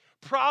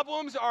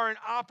 Problems are an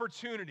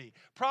opportunity.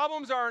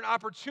 Problems are an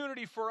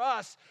opportunity for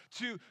us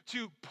to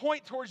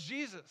point towards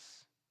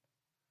Jesus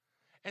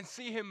and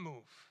see him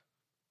move.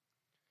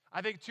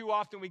 I think too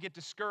often we get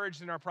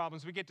discouraged in our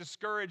problems. We get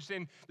discouraged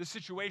in the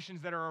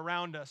situations that are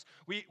around us.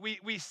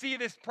 We see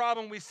this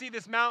problem, we see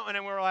this mountain,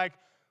 and we're like,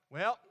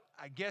 well,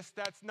 I guess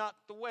that's not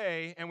the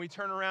way, and we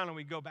turn around and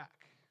we go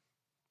back.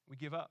 We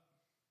give up.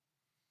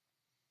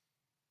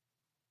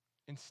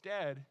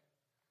 Instead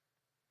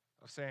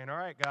of saying, all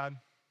right, God,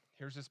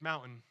 here's this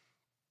mountain.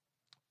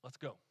 Let's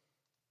go.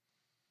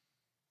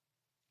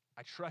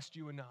 I trust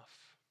you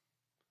enough.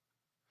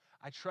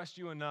 I trust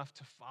you enough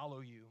to follow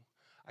you.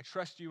 I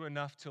trust you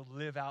enough to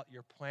live out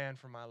your plan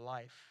for my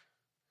life.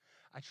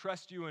 I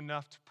trust you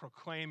enough to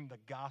proclaim the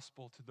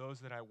gospel to those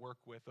that I work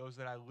with, those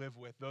that I live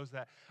with, those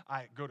that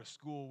I go to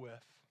school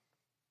with.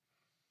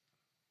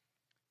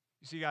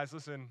 You see, guys,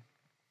 listen.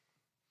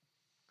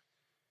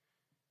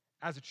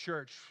 As a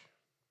church,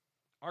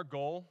 our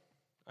goal,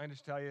 I can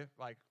just tell you,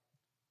 like,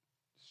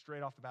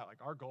 straight off the bat,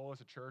 like, our goal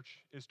as a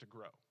church is to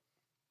grow.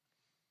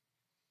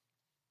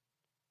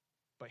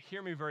 But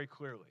hear me very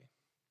clearly.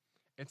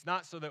 It's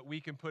not so that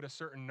we can put a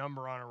certain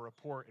number on a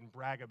report and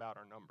brag about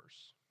our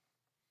numbers.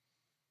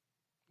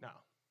 No.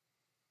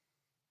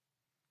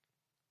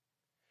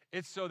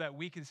 It's so that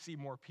we can see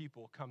more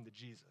people come to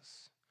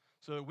Jesus,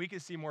 so that we can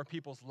see more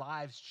people's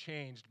lives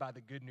changed by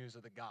the good news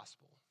of the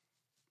gospel.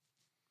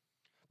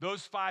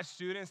 Those 5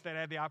 students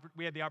that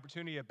we had the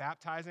opportunity of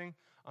baptizing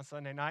on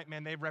Sunday night,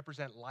 man, they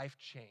represent life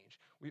change.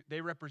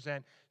 They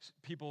represent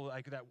people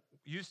like that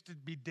used to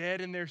be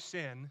dead in their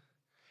sin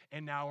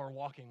and now are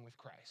walking with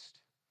Christ.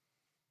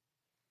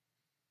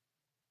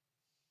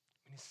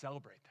 We need to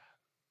celebrate that.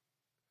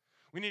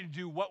 We need to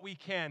do what we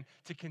can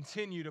to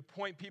continue to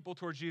point people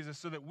towards Jesus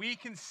so that we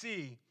can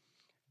see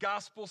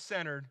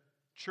gospel-centered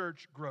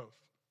church growth.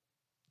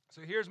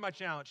 So here's my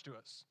challenge to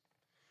us.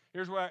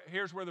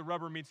 Here's where the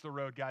rubber meets the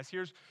road, guys.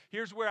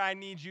 Here's where I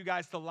need you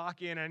guys to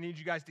lock in. I need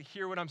you guys to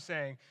hear what I'm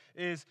saying,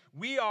 is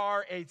we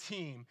are a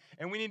team,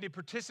 and we need to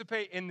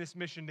participate in this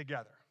mission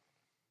together.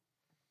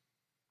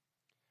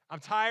 I'm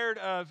tired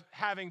of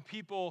having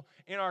people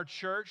in our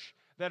church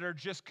that are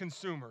just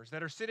consumers,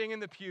 that are sitting in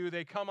the pew.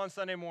 They come on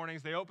Sunday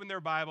mornings, they open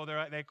their Bible,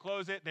 they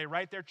close it, they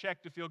write their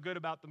check to feel good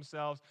about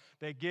themselves,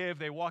 they give,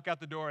 they walk out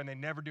the door, and they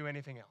never do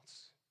anything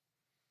else.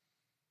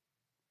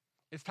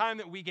 It's time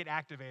that we get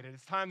activated.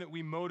 It's time that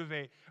we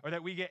motivate, or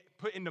that we get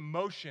put into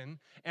motion,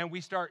 and we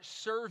start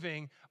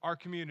serving our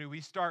community. We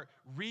start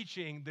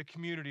reaching the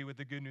community with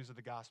the good news of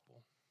the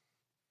gospel.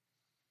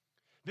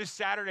 This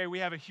Saturday, we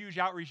have a huge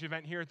outreach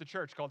event here at the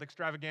church called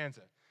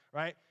Extravaganza,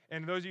 right?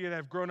 And those of you that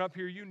have grown up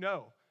here, you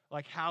know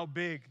like how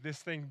big this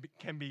thing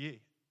can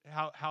be,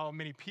 how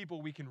many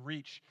people we can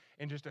reach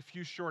in just a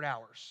few short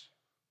hours.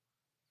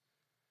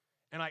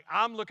 And like,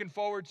 I'm looking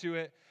forward to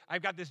it.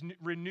 I've got this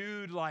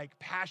renewed like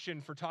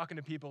passion for talking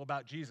to people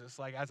about Jesus,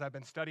 like as I've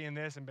been studying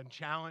this and been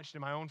challenged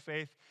in my own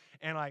faith.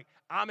 And like,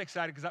 I'm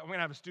excited because I'm going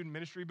to have a student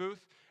ministry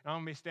booth, and I'm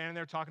going to be standing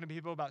there talking to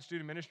people about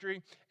student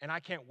ministry, and I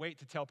can't wait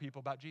to tell people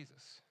about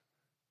Jesus.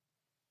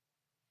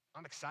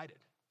 I'm excited.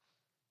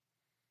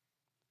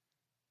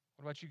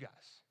 What about you guys?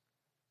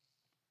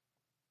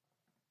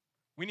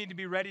 We need to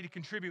be ready to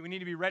contribute. We need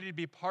to be ready to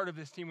be part of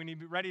this team. We need to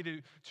be ready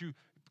to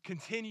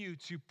continue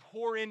to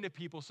pour into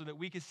people so that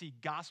we can see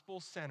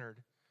gospel-centered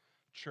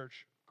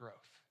church growth.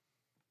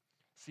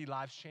 See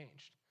lives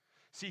changed.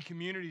 See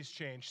communities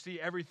change. See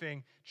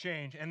everything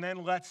change. And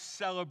then let's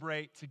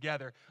celebrate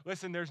together.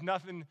 Listen,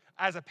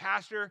 as a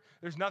pastor,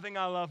 there's nothing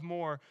I love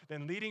more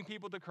than leading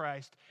people to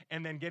Christ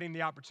and then getting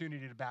the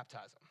opportunity to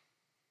baptize them.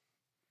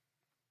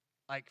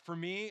 Like for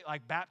me,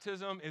 like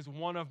baptism is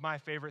one of my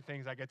favorite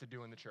things I get to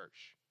do in the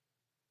church.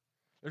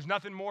 There's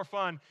nothing more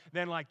fun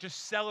than like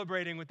just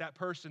celebrating with that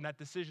person, that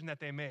decision that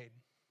they made.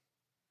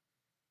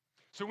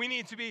 So we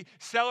need to be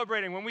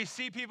celebrating. When we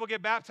see people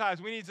get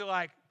baptized, we need to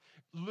like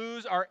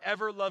lose our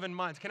ever-loving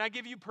minds. Can I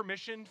give you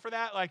permission for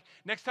that? Like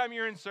next time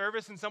you're in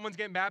service and someone's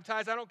getting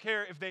baptized, I don't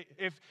care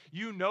if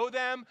you know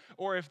them,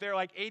 or if they're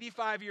like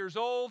 85 years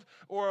old,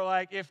 or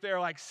like if they're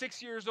like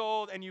 6 years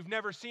old and you've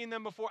never seen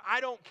them before. I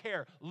don't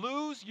care.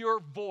 Lose your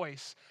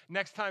voice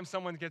next time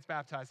someone gets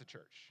baptized at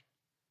church.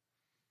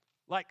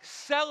 Like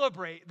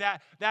celebrate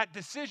that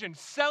decision.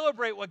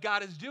 Celebrate what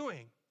God is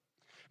doing.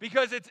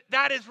 Because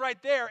that is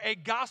right there a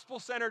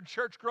gospel-centered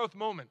church growth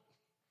moment.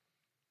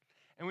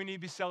 And we need to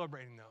be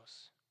celebrating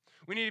those.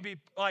 We need to be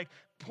like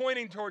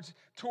pointing towards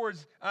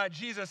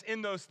Jesus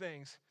in those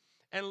things.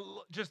 And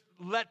just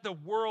let the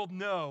world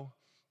know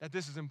that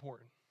this is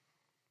important.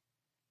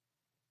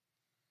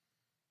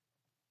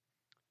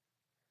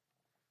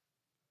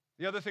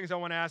 The other things I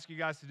want to ask you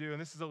guys to do,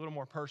 and this is a little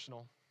more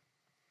personal,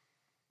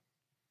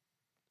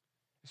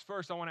 is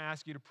first, I want to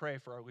ask you to pray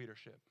for our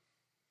leadership.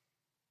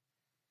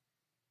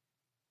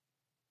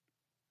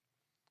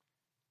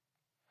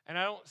 And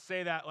I don't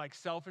say that like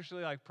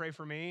selfishly, like pray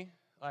for me.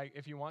 Like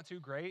if you want to,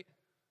 great.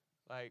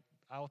 Like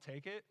I'll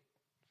take it.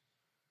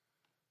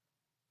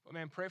 But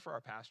man, pray for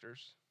our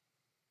pastors.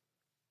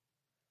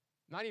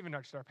 Not even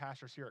just our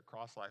pastors here at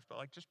Cross Life, but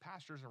like just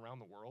pastors around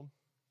the world.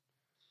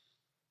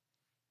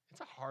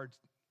 It's a hard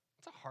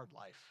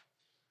life.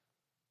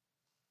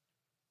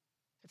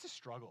 It's a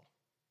struggle.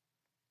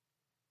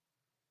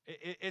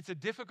 It's a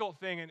difficult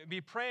thing, and be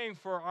praying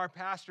for our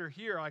pastor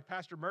here, like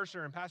Pastor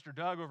Mercer and Pastor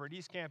Doug over at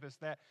East Campus,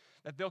 that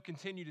they'll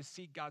continue to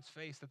seek God's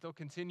face, that they'll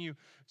continue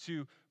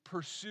to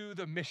pursue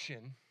the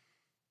mission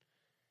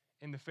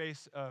in the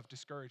face of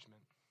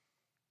discouragement,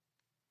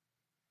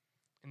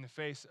 in the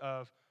face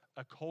of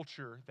a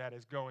culture that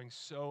is going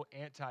so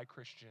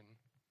anti-Christian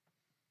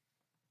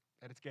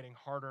that it's getting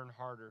harder and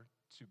harder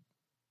to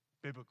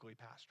biblically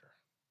pastor.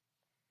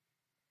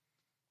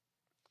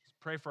 Let's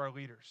pray for our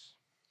leaders.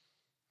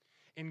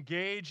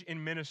 Engage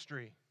in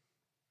ministry.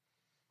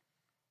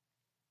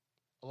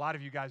 A lot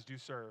of you guys do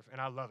serve, and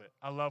I love it.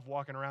 I love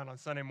walking around on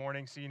Sunday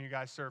morning, seeing you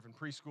guys serve in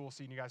preschool,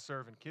 seeing you guys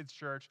serve in kids'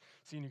 church,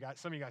 seeing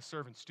some of you guys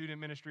serve in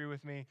student ministry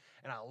with me,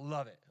 and I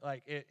love it.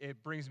 Like,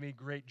 it brings me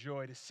great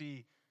joy to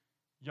see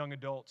young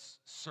adults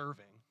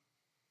serving.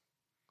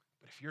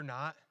 But if you're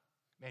not,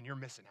 man, you're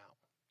missing out.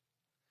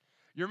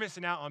 You're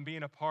missing out on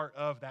being a part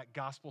of that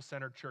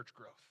gospel-centered church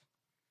growth.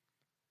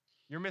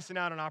 You're missing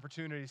out on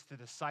opportunities to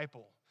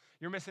disciple.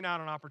 You're missing out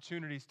on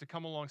opportunities to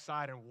come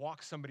alongside and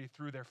walk somebody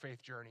through their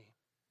faith journey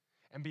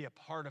and be a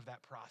part of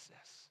that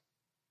process.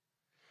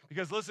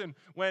 Because listen,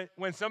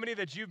 when somebody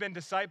that you've been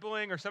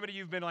discipling or somebody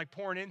you've been like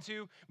pouring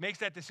into makes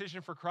that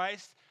decision for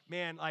Christ,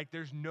 man, like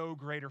there's no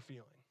greater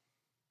feeling.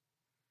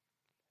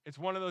 It's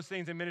one of those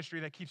things in ministry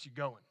that keeps you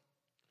going.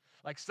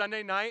 Like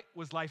Sunday night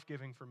was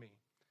life-giving for me.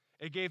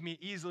 It gave me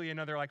easily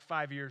another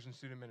 5 years in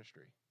student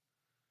ministry.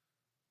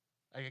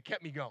 Like it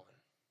kept me going.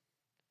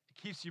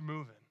 It keeps you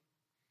moving.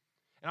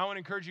 And I want to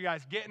encourage you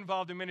guys, get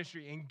involved in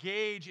ministry,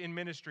 engage in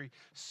ministry,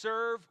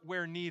 serve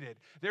where needed.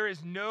 There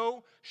is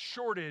no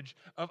shortage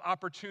of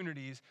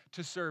opportunities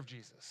to serve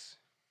Jesus.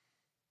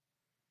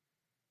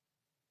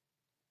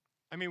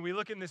 I mean, we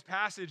look in this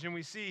passage and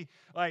we see,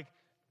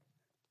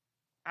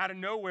 out of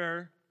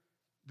nowhere,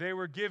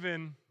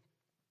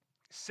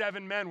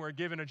 7 men were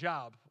given a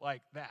job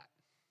like that.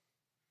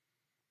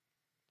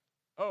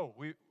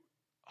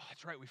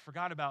 That's right, we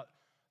forgot about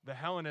the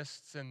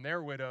Hellenists and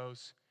their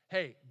widows.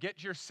 Hey,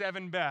 get your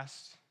 7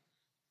 best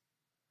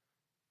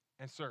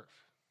and serve.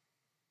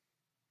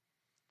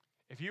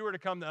 If you were to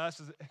come to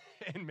us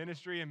in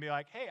ministry and be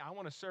like, hey, I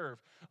want to serve,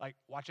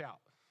 watch out.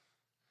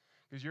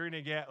 Because you're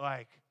going to get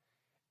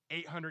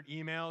 800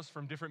 emails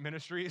from different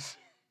ministries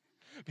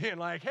being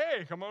like,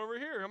 hey, come over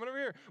here.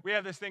 We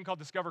have this thing called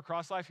Discover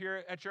Cross Life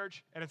here at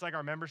church, and it's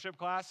our membership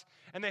class,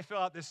 and they fill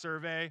out this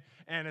survey,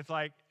 and it's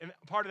and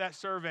part of that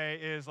survey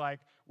is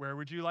where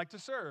would you like to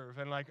serve,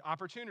 and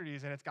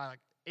opportunities, and it's got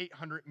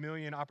 800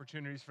 million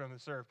opportunities for them to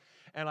serve.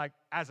 And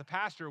as a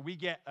pastor, we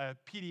get a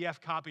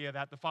PDF copy of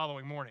that the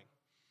following morning.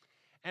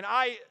 And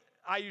I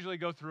usually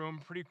go through them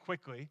pretty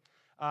quickly,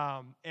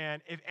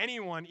 and if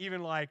anyone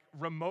even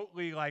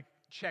remotely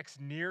checks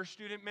near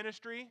student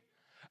ministry,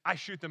 I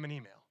shoot them an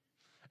email.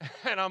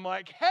 And I'm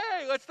like,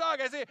 hey, let's talk.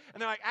 I say, and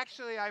they're like,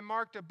 actually, I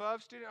marked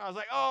above student. I was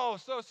like, oh,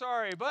 so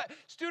sorry. But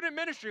student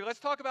ministry, let's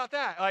talk about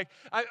that.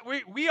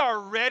 We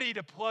are ready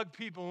to plug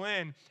people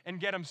in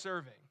and get them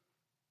serving.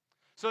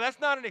 So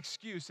that's not an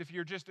excuse if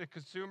you're just a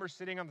consumer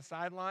sitting on the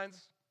sidelines.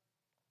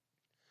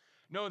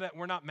 Know that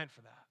we're not meant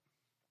for that.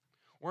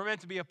 We're meant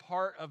to be a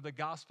part of the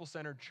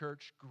gospel-centered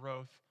church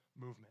growth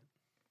movement.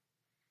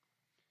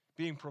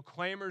 Being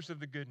proclaimers of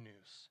the good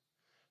news,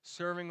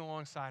 serving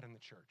alongside in the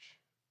church,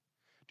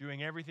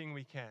 doing everything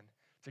we can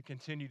to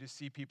continue to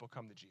see people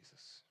come to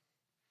Jesus.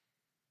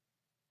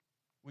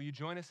 Will you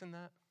join us in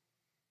that?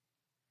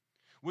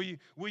 Will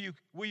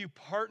you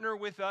partner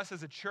with us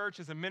as a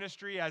church, as a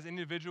ministry, as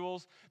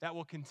individuals that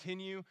will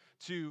continue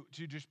to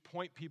just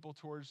point people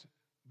towards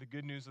the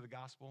good news of the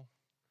gospel,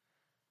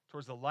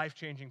 towards the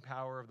life-changing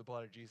power of the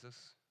blood of Jesus?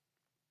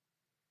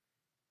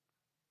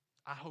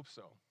 I hope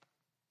so.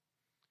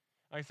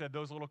 Like I said,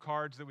 those little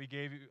cards that we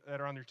gave you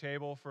that are on your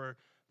table for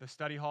the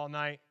study hall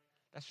night,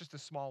 that's just a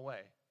small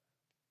way.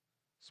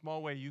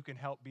 Small way you can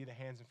help be the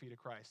hands and feet of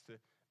Christ. To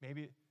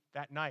maybe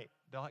that night,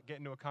 they'll get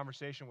into a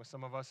conversation with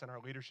some of us and our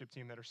leadership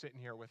team that are sitting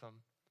here with them.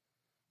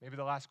 Maybe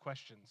they'll ask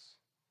questions,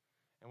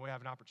 and we'll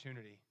have an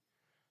opportunity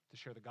to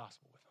share the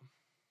gospel with them.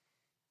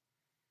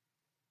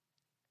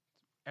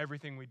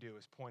 Everything we do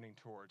is pointing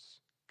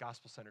towards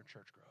gospel-centered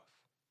church growth.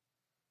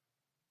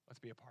 Let's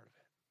be a part of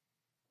it.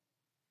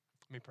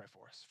 Let me pray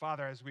for us.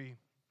 Father, as we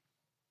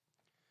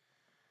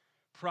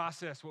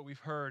process what we've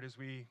heard, as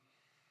we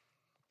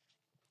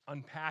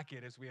unpack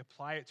it, as we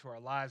apply it to our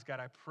lives, God,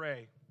 I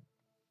pray,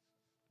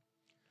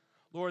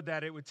 Lord,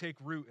 that it would take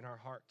root in our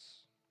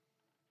hearts.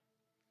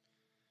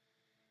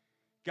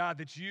 God,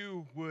 that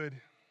you would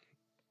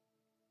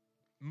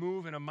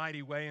move in a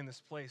mighty way in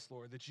this place,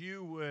 Lord, that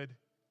you would,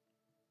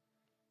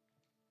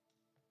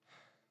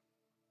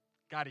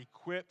 God,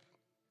 equip,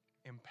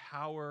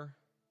 empower,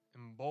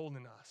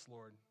 embolden us,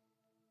 Lord,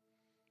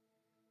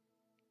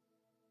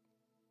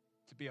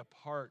 to be a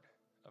part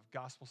of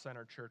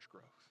gospel-centered church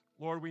growth.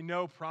 Lord, we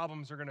know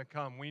problems are going to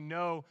come. We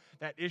know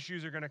that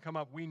issues are going to come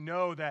up. We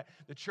know that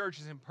the church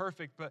isn't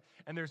perfect,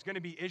 and there's going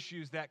to be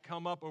issues that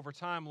come up over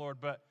time, Lord.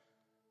 But,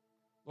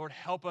 Lord,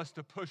 help us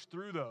to push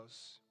through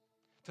those,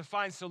 to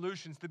find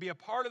solutions, to be a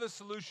part of the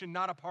solution,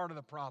 not a part of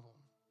the problem.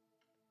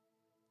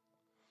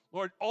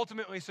 Lord,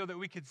 ultimately so that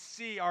we could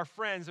see our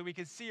friends, that we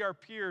could see our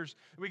peers,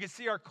 that we could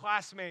see our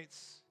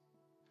classmates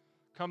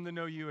come to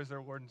know you as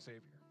their Lord and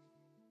Savior.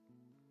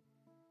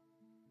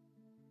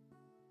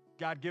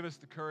 God, give us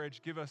the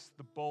courage, give us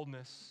the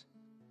boldness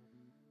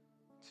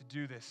to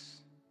do this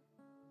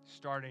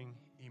starting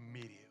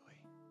immediately.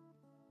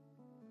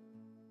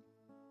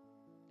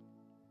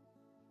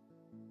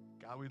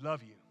 God, we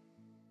love you.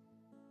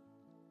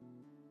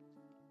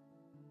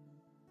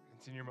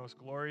 It's in your most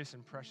glorious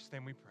and precious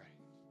name we pray.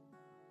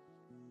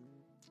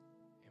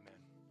 Amen.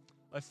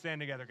 Let's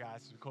stand together,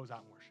 guys, as we close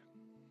out in worship.